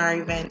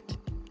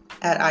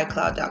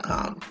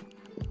snrevent@icloud.com.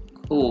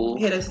 Cool.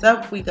 Hit us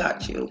up, we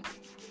got you.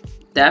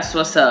 That's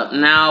what's up.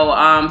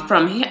 Now,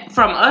 from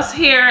us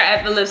here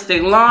at the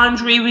Lipstick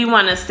Laundry, we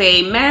want to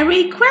say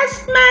Merry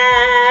Christmas.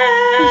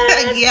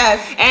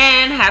 Yes.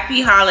 And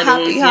Happy Holidays.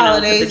 Happy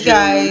holidays,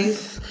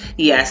 guys.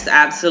 Yes,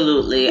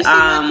 absolutely. You see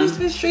my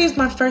Christmas tree is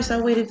my first. I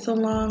waited so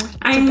long to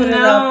put it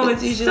up.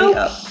 It's usually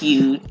so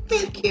cute.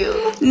 Thank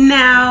you.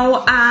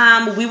 Now,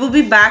 we will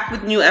be back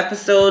with new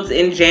episodes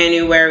in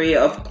January,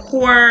 of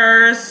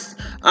course.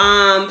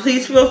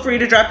 Please feel free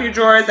to drop your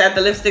drawers at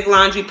the Lipstick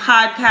Laundry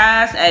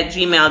Podcast at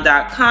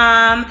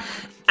gmail.com.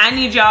 I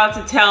need y'all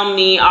to tell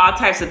me all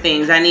types of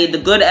things. I need the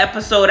good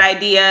episode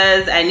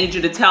ideas. I need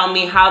you to tell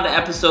me how the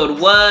episode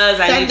was.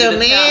 I need you to tell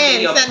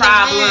me your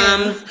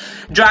problems.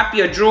 Drop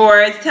your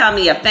drawers. Tell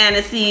me your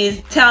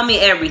fantasies. Tell me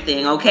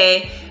everything,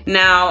 okay?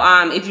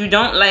 Now, if you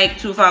don't like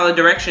to follow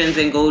directions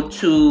and go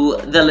to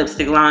the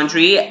Lipstick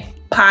Laundry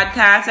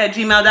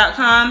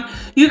podcast@gmail.com,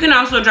 you can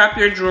also drop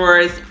your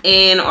drawers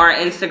in our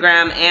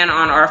Instagram and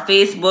on our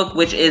Facebook,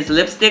 which is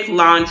Lipstick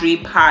Laundry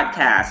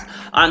Podcast.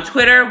 On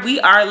Twitter, we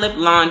are Lip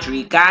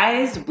Laundry.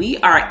 Guys, we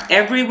are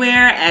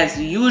everywhere as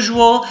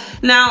usual.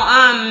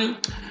 Now,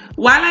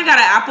 while I got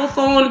an Apple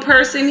phone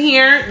person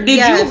here, did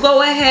you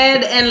go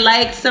ahead and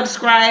like,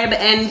 subscribe,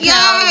 and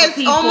tell the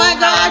people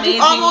how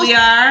amazing we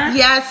are?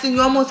 Yes, and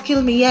you almost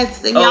killed me.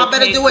 Yes, and y'all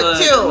better do it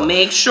too.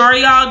 Make sure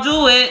y'all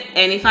do it.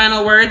 Any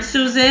final words,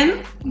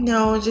 Susan?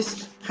 No,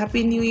 just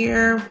Happy New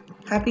Year.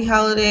 Happy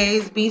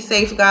holidays. Be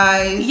safe,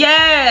 guys.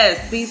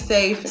 Yes. Be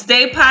safe.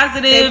 Stay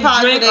positive.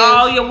 Drink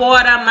all your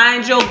water.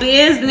 Mind your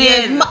business.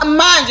 Yes,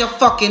 mind your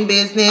fucking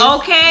business.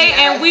 Okay, yes.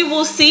 And we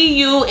will see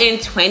you in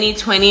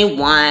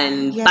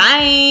 2021. Yes.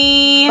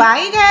 Bye.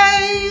 Bye,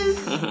 guys.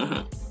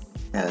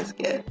 That was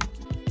good.